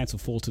seriously, my pants will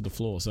fall to the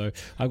floor. So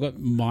I've got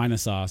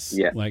minus ass.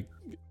 Yeah. Like,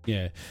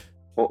 yeah.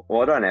 Well,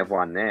 I don't have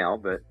one now,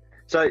 but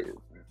so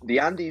the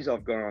undies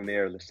I've got on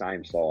there are the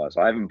same size.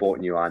 I haven't bought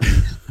new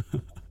undies.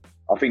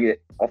 I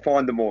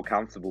find them more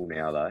comfortable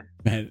now, though.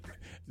 Man,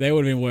 they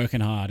would have been working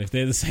hard. If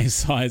they're the same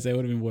size, they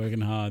would have been working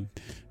hard.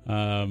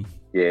 Yeah,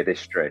 they're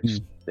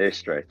stretched. They're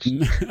stretched.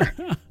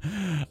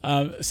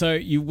 So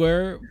you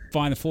were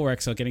buying the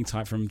 4XL, getting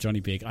tight from Johnny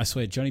Big. I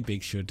swear, Johnny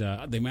Big should,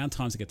 the amount of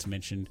times it gets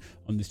mentioned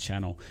on this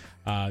channel,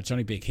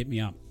 Johnny Big, hit me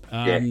up.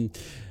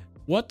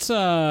 What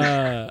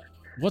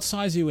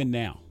size are you in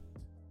now?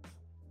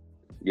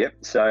 Yep.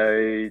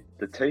 So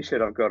the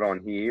T-shirt I've got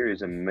on here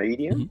is a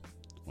medium.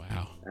 Mm-hmm.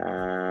 Wow.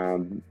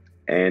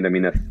 And I'm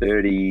in a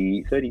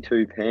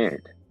 32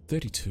 pant.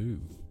 32.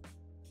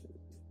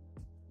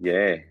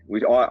 Yeah.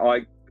 Which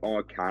I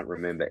can't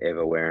remember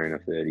ever wearing a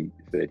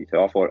 32.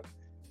 I thought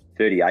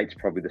 38 is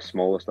probably the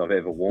smallest I've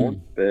ever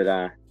worn.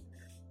 But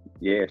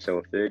yeah, so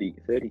a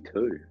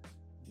 32,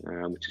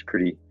 which is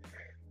pretty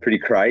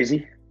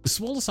crazy. The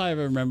smallest I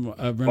ever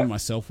remember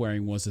myself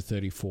wearing was a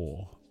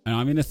 34. And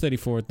I'm in a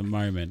 34 at the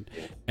moment,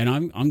 and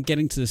I'm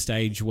getting to the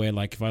stage where,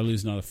 like, if I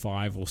lose another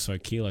 5 or so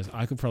kilos,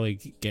 I could probably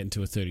get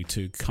into a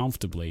 32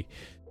 comfortably.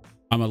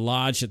 I'm a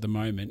large at the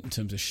moment in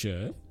terms of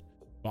shirt,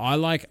 but I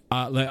like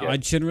I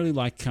generally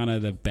like kind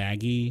of the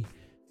baggy,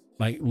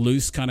 like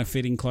loose kind of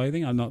fitting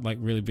clothing. I'm not like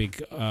really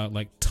big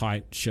like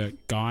tight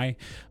shirt guy,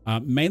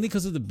 mainly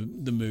because of the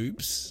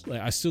moobs.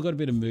 Like, I still got a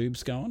bit of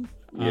moobs going.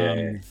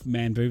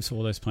 Man boobs for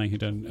all those playing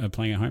at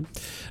home,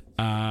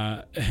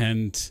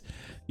 and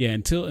yeah,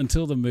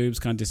 until the moves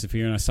kind of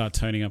disappear and I start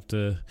toning up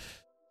the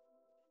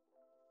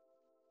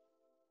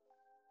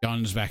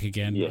guns back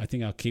again. I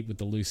think I'll keep with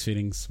the loose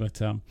fittings,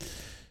 but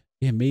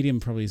yeah, medium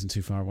probably isn't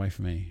too far away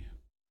from me,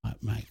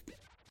 mate.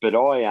 But the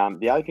only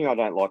thing I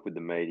don't like with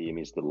the medium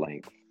is the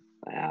length.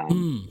 I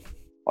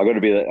got to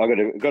be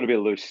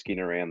a loose skin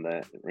around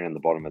the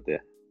bottom of the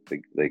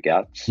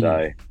guts.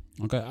 So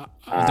okay,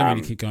 I don't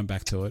really keep going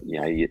back to it.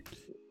 You know, you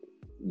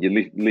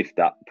lift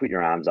up, put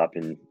your arms up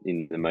in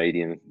the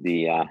medium.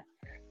 The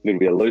little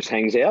bit of loose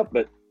hangs out,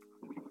 but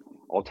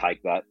I'll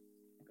take that.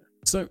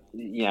 So,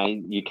 you know,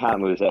 you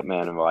can't lose that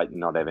amount of weight and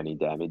not have any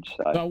damage.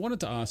 So I wanted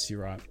to ask you,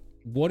 right,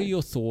 what are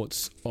your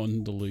thoughts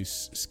on the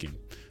loose skin?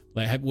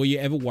 Like, were you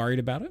ever worried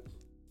about it?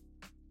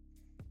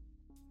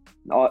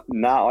 No,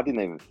 I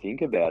didn't even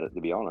think about it,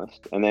 to be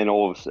honest. And then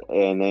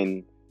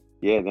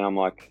then I'm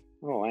like,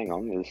 oh, hang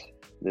on,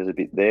 there's a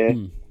bit there.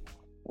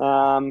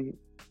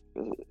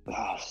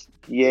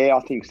 Yeah,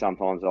 I think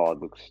sometimes it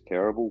looks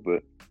terrible,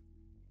 but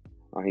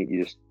I think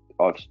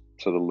I've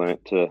sort of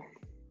learnt to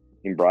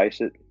embrace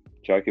it,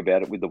 joke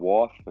about it with the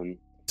wife, and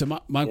so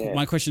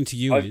my question to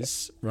you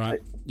is,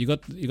 right? You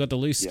got the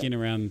loose skin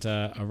around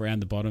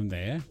the bottom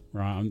there,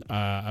 right?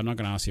 I'm not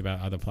going to ask you about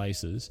other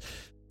places,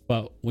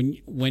 but when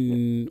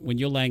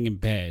you're laying in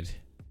bed,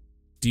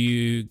 do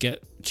you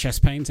get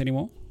chest pains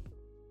anymore?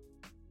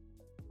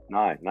 No,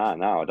 I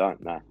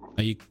don't. No.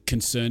 Are you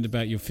concerned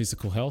about your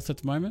physical health at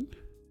the moment?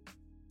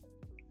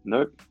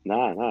 Nope.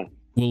 No.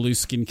 Will loose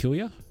skin kill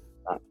you?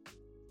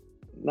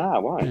 No, I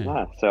won't.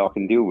 No, so I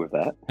can deal with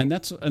that. And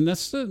that's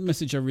the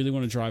message I really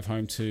want to drive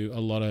home to a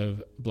lot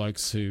of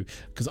blokes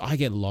because I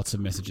get lots of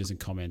messages and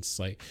comments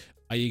like,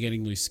 are you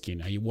getting loose skin?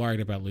 Are you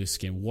worried about loose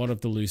skin? What of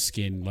the loose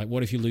skin? Like,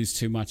 what if you lose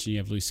too much and you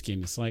have loose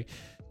skin? It's like,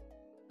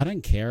 I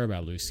don't care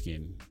about loose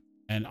skin,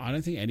 and I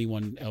don't think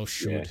anyone else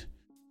should.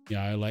 You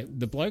know, like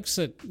the blokes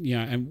that, you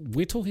know, and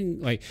we're talking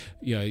like,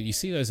 you know, you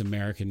see those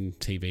American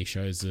TV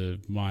shows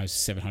of My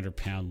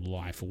 700-Pound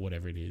Life or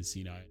whatever it is,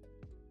 you know,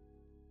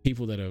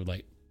 people that are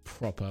like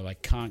proper,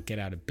 like can't get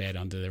out of bed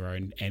under their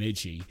own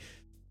energy,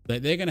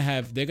 that they're gonna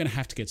have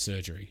to get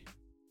surgery.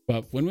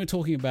 But when we're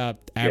talking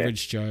about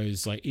average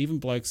Joes, like even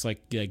blokes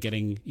like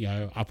getting,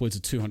 upwards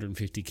of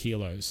 250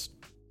 kilos,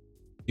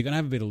 you're going to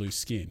have a bit of loose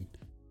skin.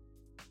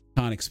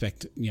 Can't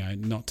expect,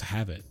 not to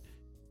have it.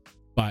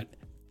 But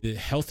the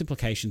health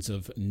implications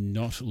of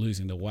not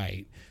losing the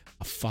weight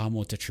are far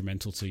more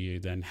detrimental to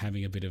you than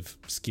having a bit of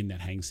skin that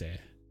hangs there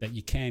that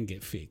you can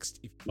get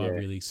fixed if you are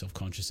really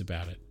self-conscious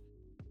about it.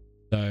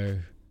 So,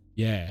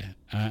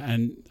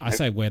 and I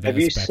say wear that. Have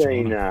you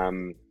seen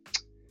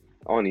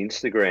on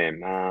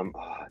Instagram,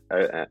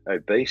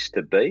 Obese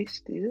to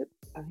Beast, is it?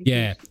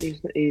 Yeah.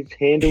 His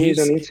handle is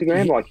on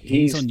Instagram.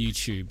 He's on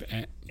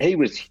YouTube. He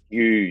was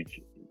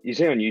huge. Is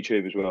he on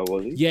YouTube as well,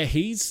 was he? Yeah,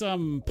 he's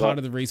part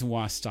of the reason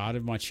why I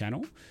started my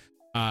channel,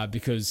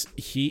 because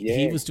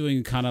he was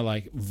doing kind of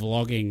like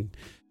vlogging,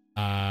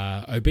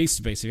 Obese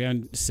to Beast. If you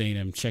haven't seen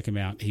him, check him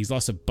out. He's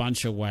lost a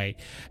bunch of weight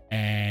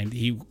and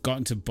he got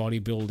into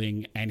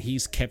bodybuilding and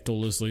he's kept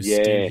all his loose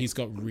skin. He's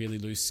got really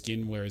loose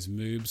skin where his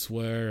moobs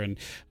were, and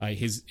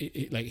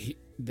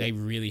they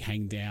really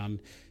hang down.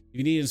 If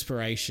you need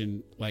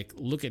inspiration, like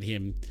look at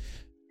him.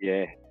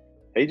 Yeah,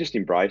 he just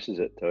embraces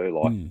it too.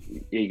 Like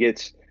he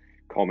gets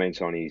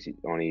comments on his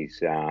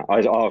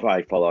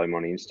I follow him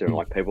on Insta, and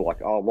like people are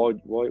like, oh, why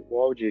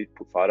would you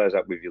put photos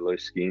up with your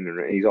loose skin?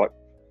 And he's like,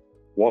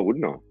 why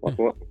wouldn't I? Like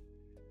what?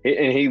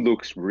 And he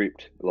looks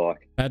ripped,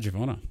 like badge of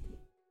honor.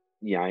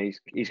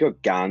 He's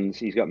got guns.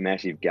 He's got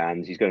massive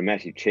guns. He's got a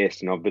massive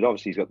chest, but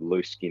obviously he's got the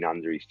loose skin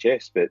under his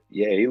chest. But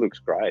yeah, he looks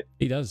great.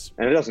 He does,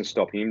 and it doesn't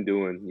stop him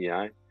doing.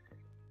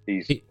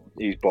 He's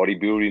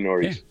bodybuilding,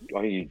 or I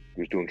think he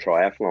was doing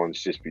triathlons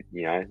just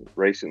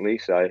recently.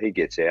 So he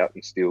gets out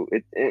and still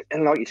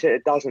and like you said,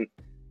 it doesn't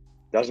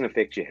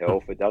affect your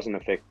health. It doesn't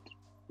affect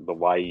the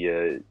way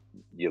you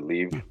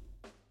live.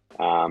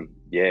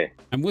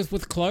 And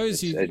with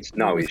clothes, it's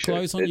no with issue.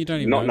 Clothes on, you don't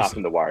even not notice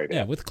nothing it. to worry about.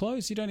 Yeah, with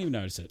clothes, you don't even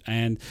notice it.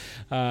 And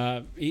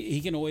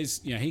he can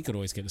always, he could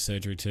always get the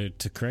surgery to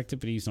correct it,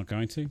 but he's not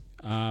going to.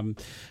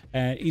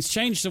 He's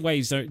changed the way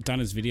he's done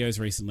his videos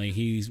recently.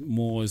 He's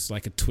more as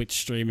like a Twitch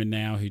streamer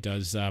now who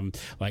does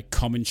like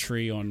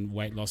commentary on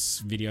weight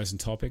loss videos and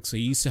topics. So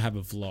he used to have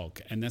a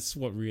vlog, and that's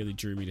what really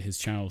drew me to his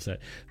channel, that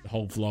the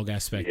whole vlog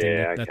aspect.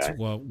 Yeah, That's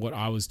what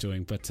I was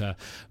doing, but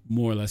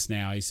more or less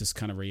now he's just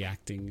kind of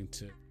reacting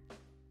to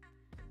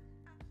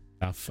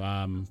stuff.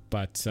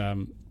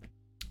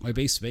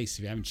 Obese to Beast,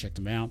 if you haven't checked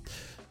him out,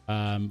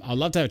 I'd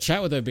love to have a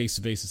chat with Obese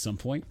to Beast at some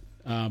point.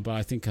 But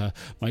I think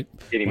my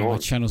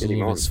channel's a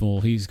little bit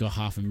small. He's got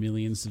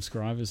 500,000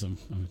 subscribers. I'm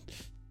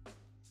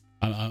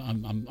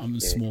a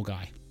small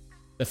guy,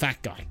 the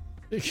fat guy.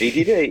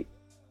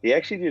 He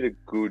actually did a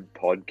good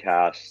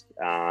podcast.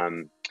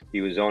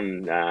 He was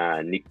on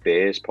Nick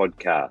Bear's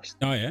podcast.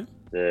 Oh yeah.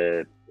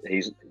 I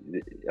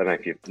don't know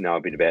if you know a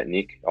bit about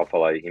Nick. I'll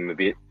follow him a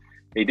bit.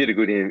 He did a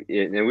good, and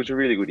it was a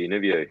really good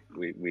interview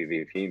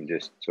with him,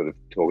 just sort of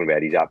talking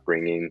about his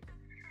upbringing,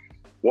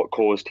 what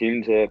caused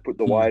him to put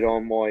the weight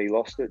on, why he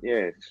lost it. Yeah,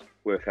 it's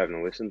worth having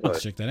a listen to. I'll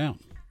have to check that out.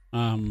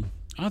 I'll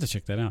have to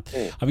check that out.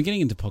 Yeah. I've been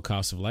getting into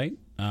podcasts of late.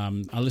 I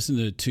listened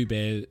to Two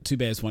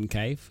Bears, One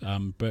Cave,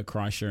 Bert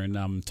Kreischer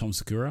and Tom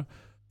Segura.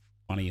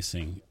 Funniest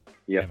thing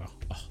ever.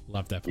 Oh,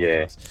 love that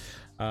podcast.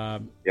 I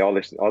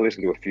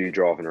listen to a few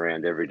driving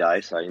around every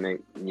day, so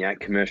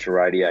commercial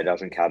radio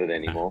doesn't cut it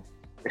anymore.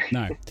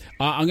 No,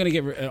 I'm going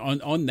to get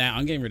on that.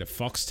 I'm getting rid of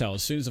Foxtel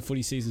as soon as the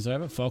footy season's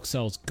over.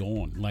 Foxtel's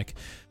gone. Like,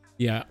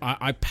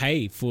 I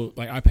pay through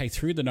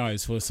the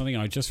nose for something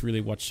I just really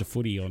watched the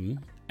footy on,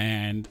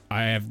 and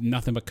I have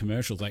nothing but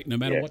commercials. Like, no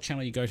matter what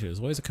channel you go to,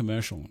 there's always a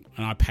commercial,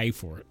 and I pay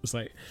for it. It's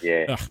like,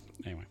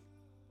 anyway.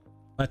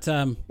 But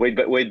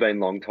we'd been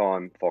long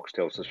time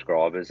Foxtel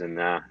subscribers, and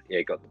got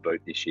the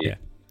boot this year.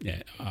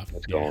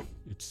 It's gone.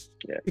 It's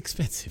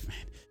expensive, man.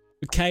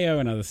 With KO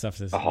and other stuff,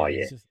 there's just a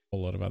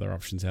whole lot of other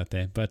options out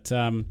there. But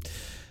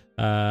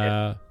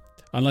unless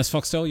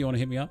Foxtel, you want to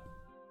hit me up?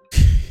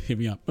 Hit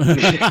me up. We're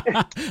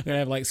gonna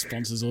have like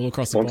sponsors all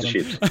across the bottom.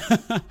 You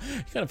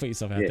gotta put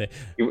yourself out there.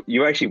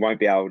 You actually won't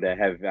be able to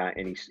have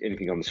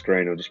anything on the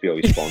screen. It'll just be all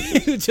your sponsors.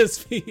 It'll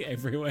just be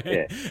everywhere.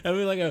 Yeah. It'll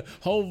be like a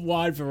whole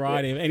wide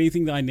variety of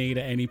anything that I need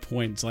at any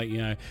point. It's like,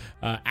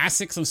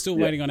 ASICS. I'm still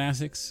waiting on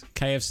ASICS.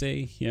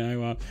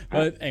 KFC.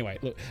 But anyway,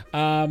 look.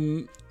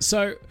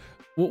 So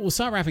we'll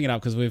start wrapping it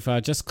up because we've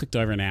just clicked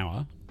over an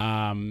hour.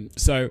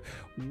 So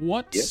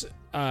what?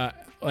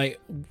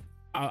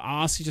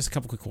 I'll ask you just a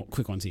couple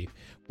quick ones here.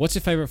 What's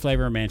your favorite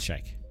flavor of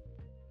Manshake?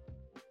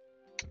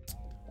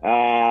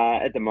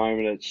 At the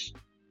moment, it's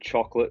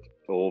chocolate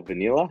or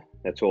vanilla.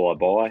 That's all I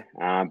buy.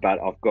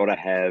 But I've got to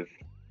have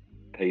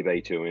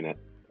PB2 in it.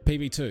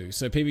 PB2.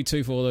 So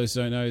PB2, for all those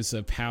who don't know, is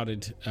a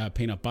powdered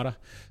peanut butter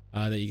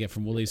that you get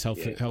from Woolies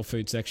health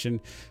food section.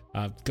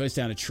 Goes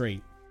down a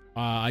treat.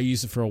 I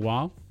used it for a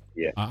while.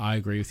 Yeah, I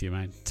agree with you,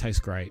 man.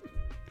 Tastes great.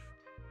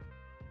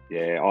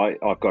 Yeah,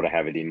 I've got to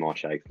have it in my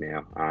shake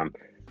now.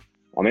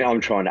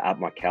 I'm trying to up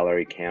my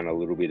calorie count a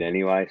little bit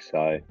anyway,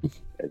 so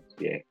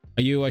yeah.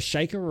 Are you a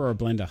shaker or a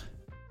blender?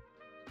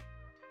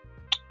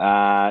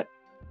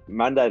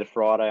 Monday to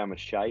Friday, I'm a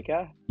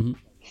shaker. Mhm.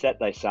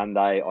 Saturday,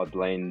 Sunday, I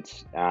blend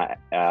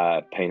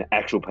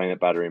actual peanut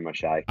butter in my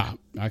shake.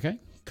 Okay,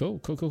 cool.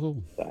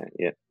 So,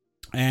 yeah.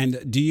 And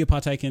do you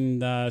partake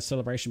in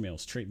celebration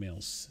meals, treat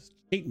meals,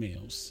 cheat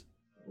meals?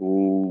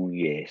 Oh,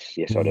 yes,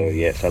 I do.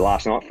 Yeah. So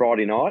last night,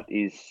 Friday night,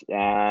 is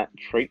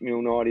treat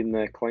meal night in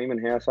the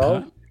Kleeman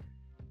household.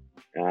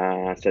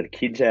 So the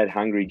kids had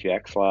Hungry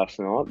Jacks last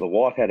night. The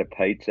wife had a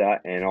pizza,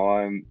 and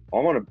I'm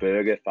on a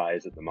burger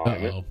phase at the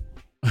moment.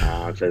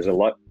 So there's a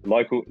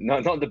local,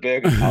 not the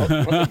burger cult,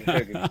 not the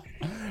burger.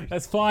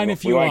 That's fine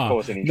if you are. We won't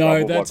cause any trouble.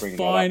 No, that's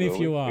fine if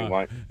you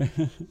are.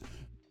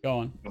 Go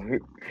on.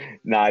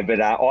 No,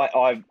 but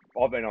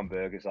I've been on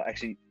burgers. I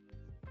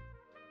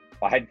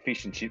had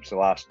fish and chips the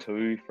last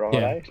 2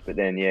 Fridays, but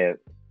then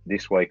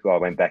this week I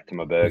went back to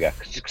my burger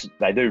because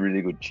they do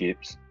really good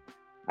chips.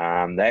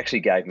 They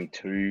actually gave me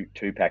two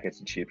packets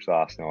of chips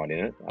last night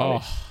in it.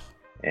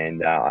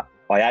 And I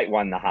ate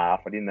 1.5. I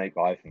didn't eat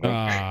both of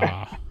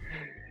them.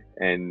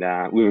 And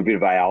with a bit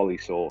of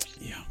aioli sauce.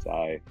 Yeah.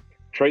 So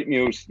treat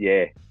meals,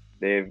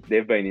 they've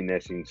been in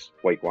there since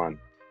week 1.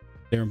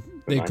 They're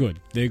good.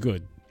 They're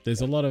good.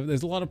 There's a lot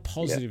of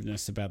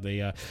positiveness about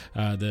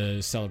the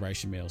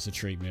celebration meals, the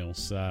treat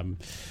meals.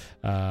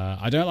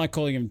 I don't like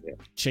calling them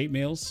cheat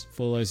meals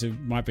for those who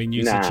might be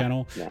new to the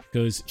channel,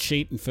 because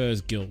cheat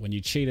infers guilt. When you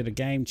cheat at a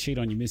game, cheat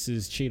on your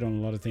misses, cheat on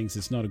a lot of things,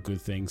 it's not a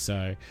good thing.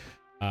 So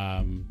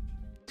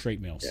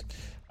treat meals.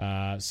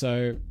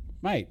 So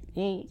mate,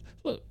 well,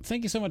 look,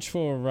 thank you so much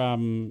for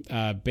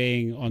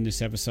being on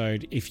this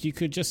episode. If you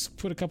could just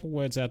put a couple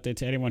words out there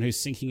to anyone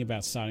who's thinking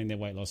about starting their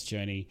weight loss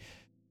journey,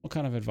 what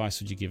kind of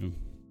advice would you give them?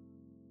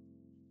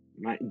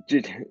 Mate,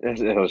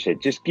 as I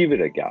said, just give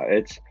it a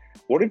go.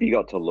 What have you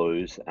got to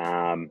lose?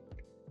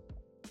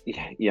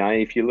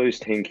 If you lose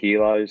 10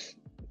 kilos,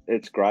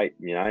 it's great,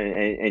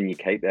 and you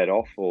keep that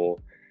off, or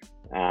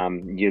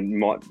you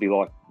might be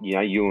like,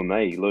 you and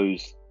me,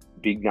 lose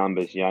big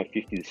numbers,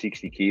 50 to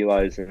 60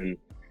 kilos and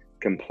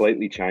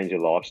completely change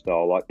your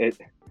lifestyle. Like it's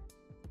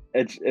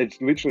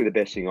literally the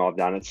best thing I've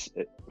done.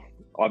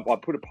 I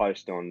put a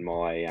post on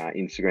my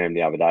Instagram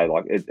the other day,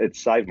 like it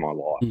saved my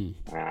life.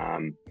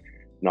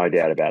 No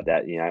doubt about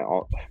that.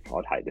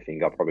 I'd hate to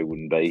think I probably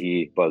wouldn't be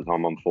here by the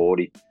time I'm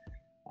 40,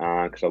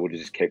 because I would have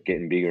just kept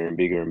getting bigger and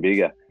bigger and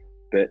bigger.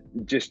 But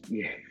just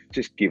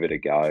give it a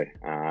go.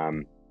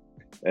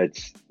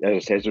 It's,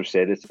 as I've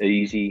said, it's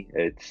easy.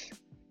 It's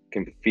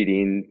can fit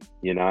in,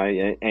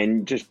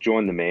 and just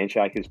join the Man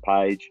Shakers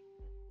page.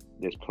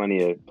 There's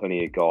plenty of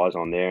guys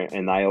on there,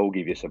 and they all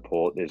give you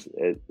support. It's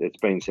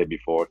been said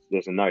before,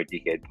 there's a no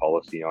dickhead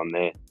policy on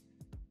there.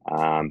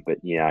 But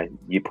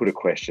you put a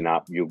question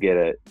up, you'll get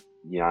it.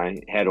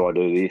 How do I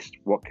do this?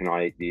 What can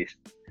I eat this?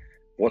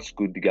 What's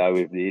good to go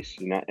with this?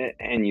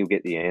 And you'll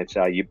get the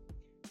answer. You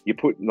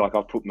put, like,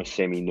 I've put my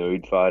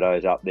semi-nude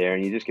photos up there,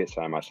 and you just get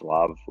so much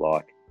love.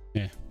 Like,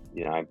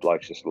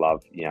 blokes just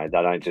love. They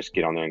don't just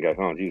get on there and go,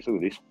 oh, geez, look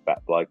at this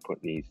fat bloke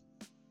putting his,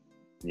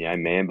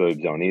 man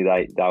boobs on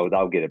here.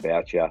 They'll get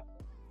about you.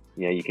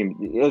 You can,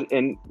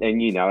 and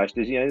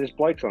there's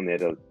blokes on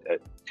there at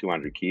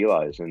 200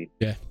 kilos, and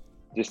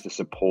just the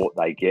support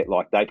they get.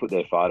 Like, they put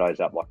their photos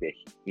up like they're,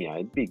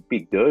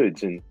 big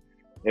dudes, and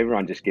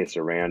everyone just gets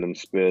around them,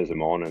 spurs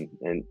them on,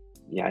 and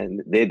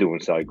they're doing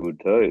so good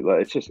too.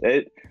 Like,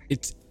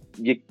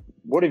 you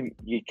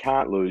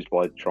can't lose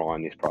by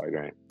trying this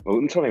program. Well,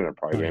 it's not even a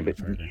program, but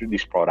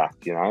this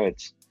product,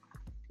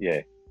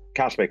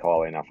 can't speak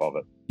highly enough of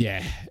it.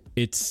 Yeah,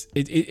 it's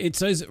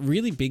those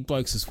really big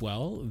blokes as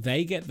well.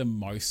 They get the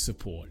most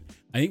support.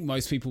 I think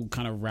most people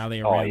kind of rally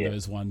around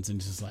those ones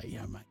and just like,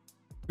 mate,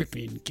 rip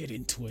in, get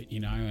into it,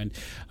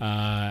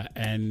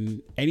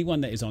 and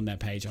anyone that is on that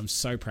page, I'm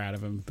so proud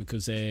of them,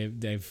 because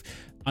they've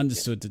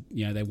understood that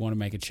they want to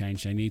make a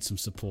change, they need some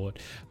support,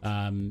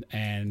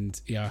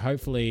 and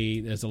hopefully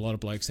there's a lot of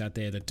blokes out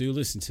there that do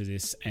listen to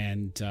this,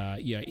 and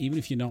even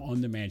if you're not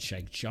on the Man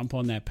Shake, jump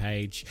on that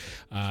page.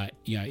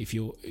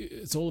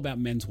 It's all about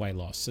men's weight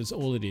loss, that's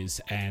all it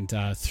is, and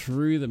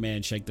through the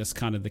Man Shake, that's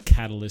kind of the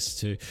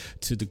catalyst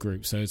to the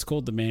group. So it's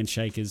called the Man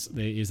Shakers.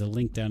 There is a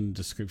link down in the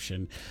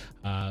description.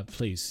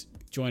 Please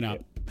join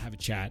up, have a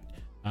chat,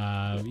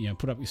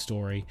 put up your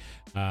story,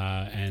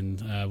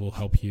 and we'll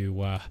help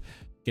you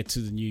get to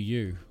the new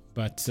you.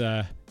 But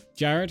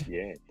Jared,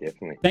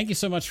 definitely, thank you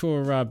so much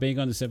for being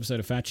on this episode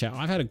of Fat Chat.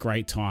 I've had a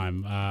great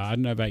time. I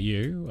don't know about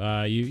you.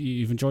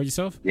 You've enjoyed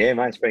yourself? Yeah,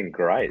 mate, it's been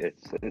great.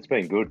 It's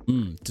been good.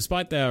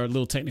 Despite our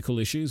little technical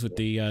issues with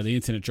the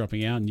internet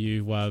dropping out and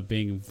you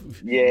being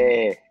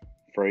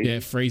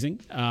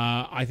freezing.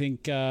 I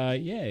think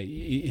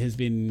it has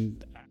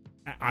been.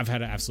 I've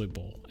had an absolute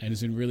ball, and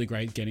it's been really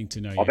great getting to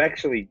know you. I've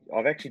actually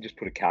just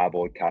put a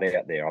cardboard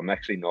cutout there. I'm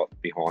actually not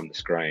behind the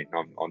screen.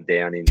 I'm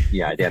down in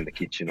down the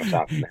kitchen or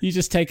something. You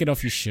just take it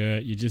off your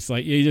shirt. You're just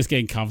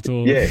getting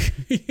comfortable. Yeah.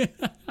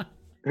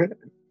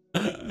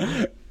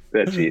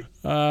 That's it.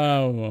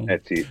 Oh, well.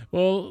 That's it.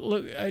 Well,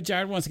 look,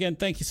 Jared, once again,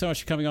 thank you so much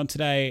for coming on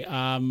today.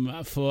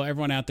 For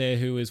everyone out there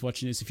who is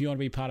watching this, if you want to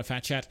be part of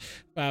Fat Chat,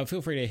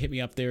 feel free to hit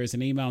me up. There is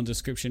an email in the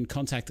description.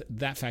 Contact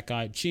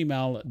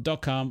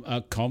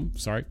thatfatguy@gmail.com.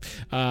 Sorry.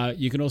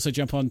 You can also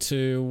jump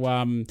onto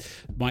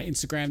my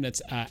Instagram.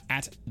 That's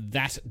at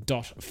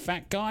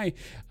that.fatguy.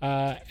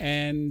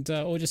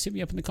 Or just hit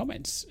me up in the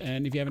comments.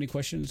 And if you have any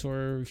questions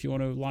or if you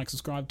want to like,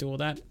 subscribe, do all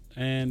that.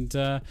 And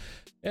thank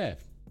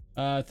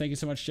you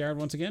so much, Jared,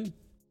 once again.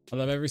 I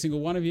love every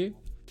single one of you.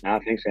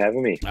 Thanks for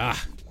having me.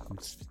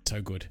 It's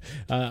so good.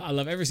 I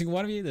love every single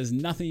one of you. There's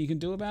nothing you can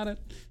do about it.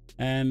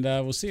 And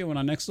we'll see you when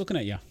I'm next looking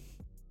at you.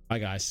 Bye,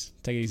 guys.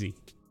 Take it easy.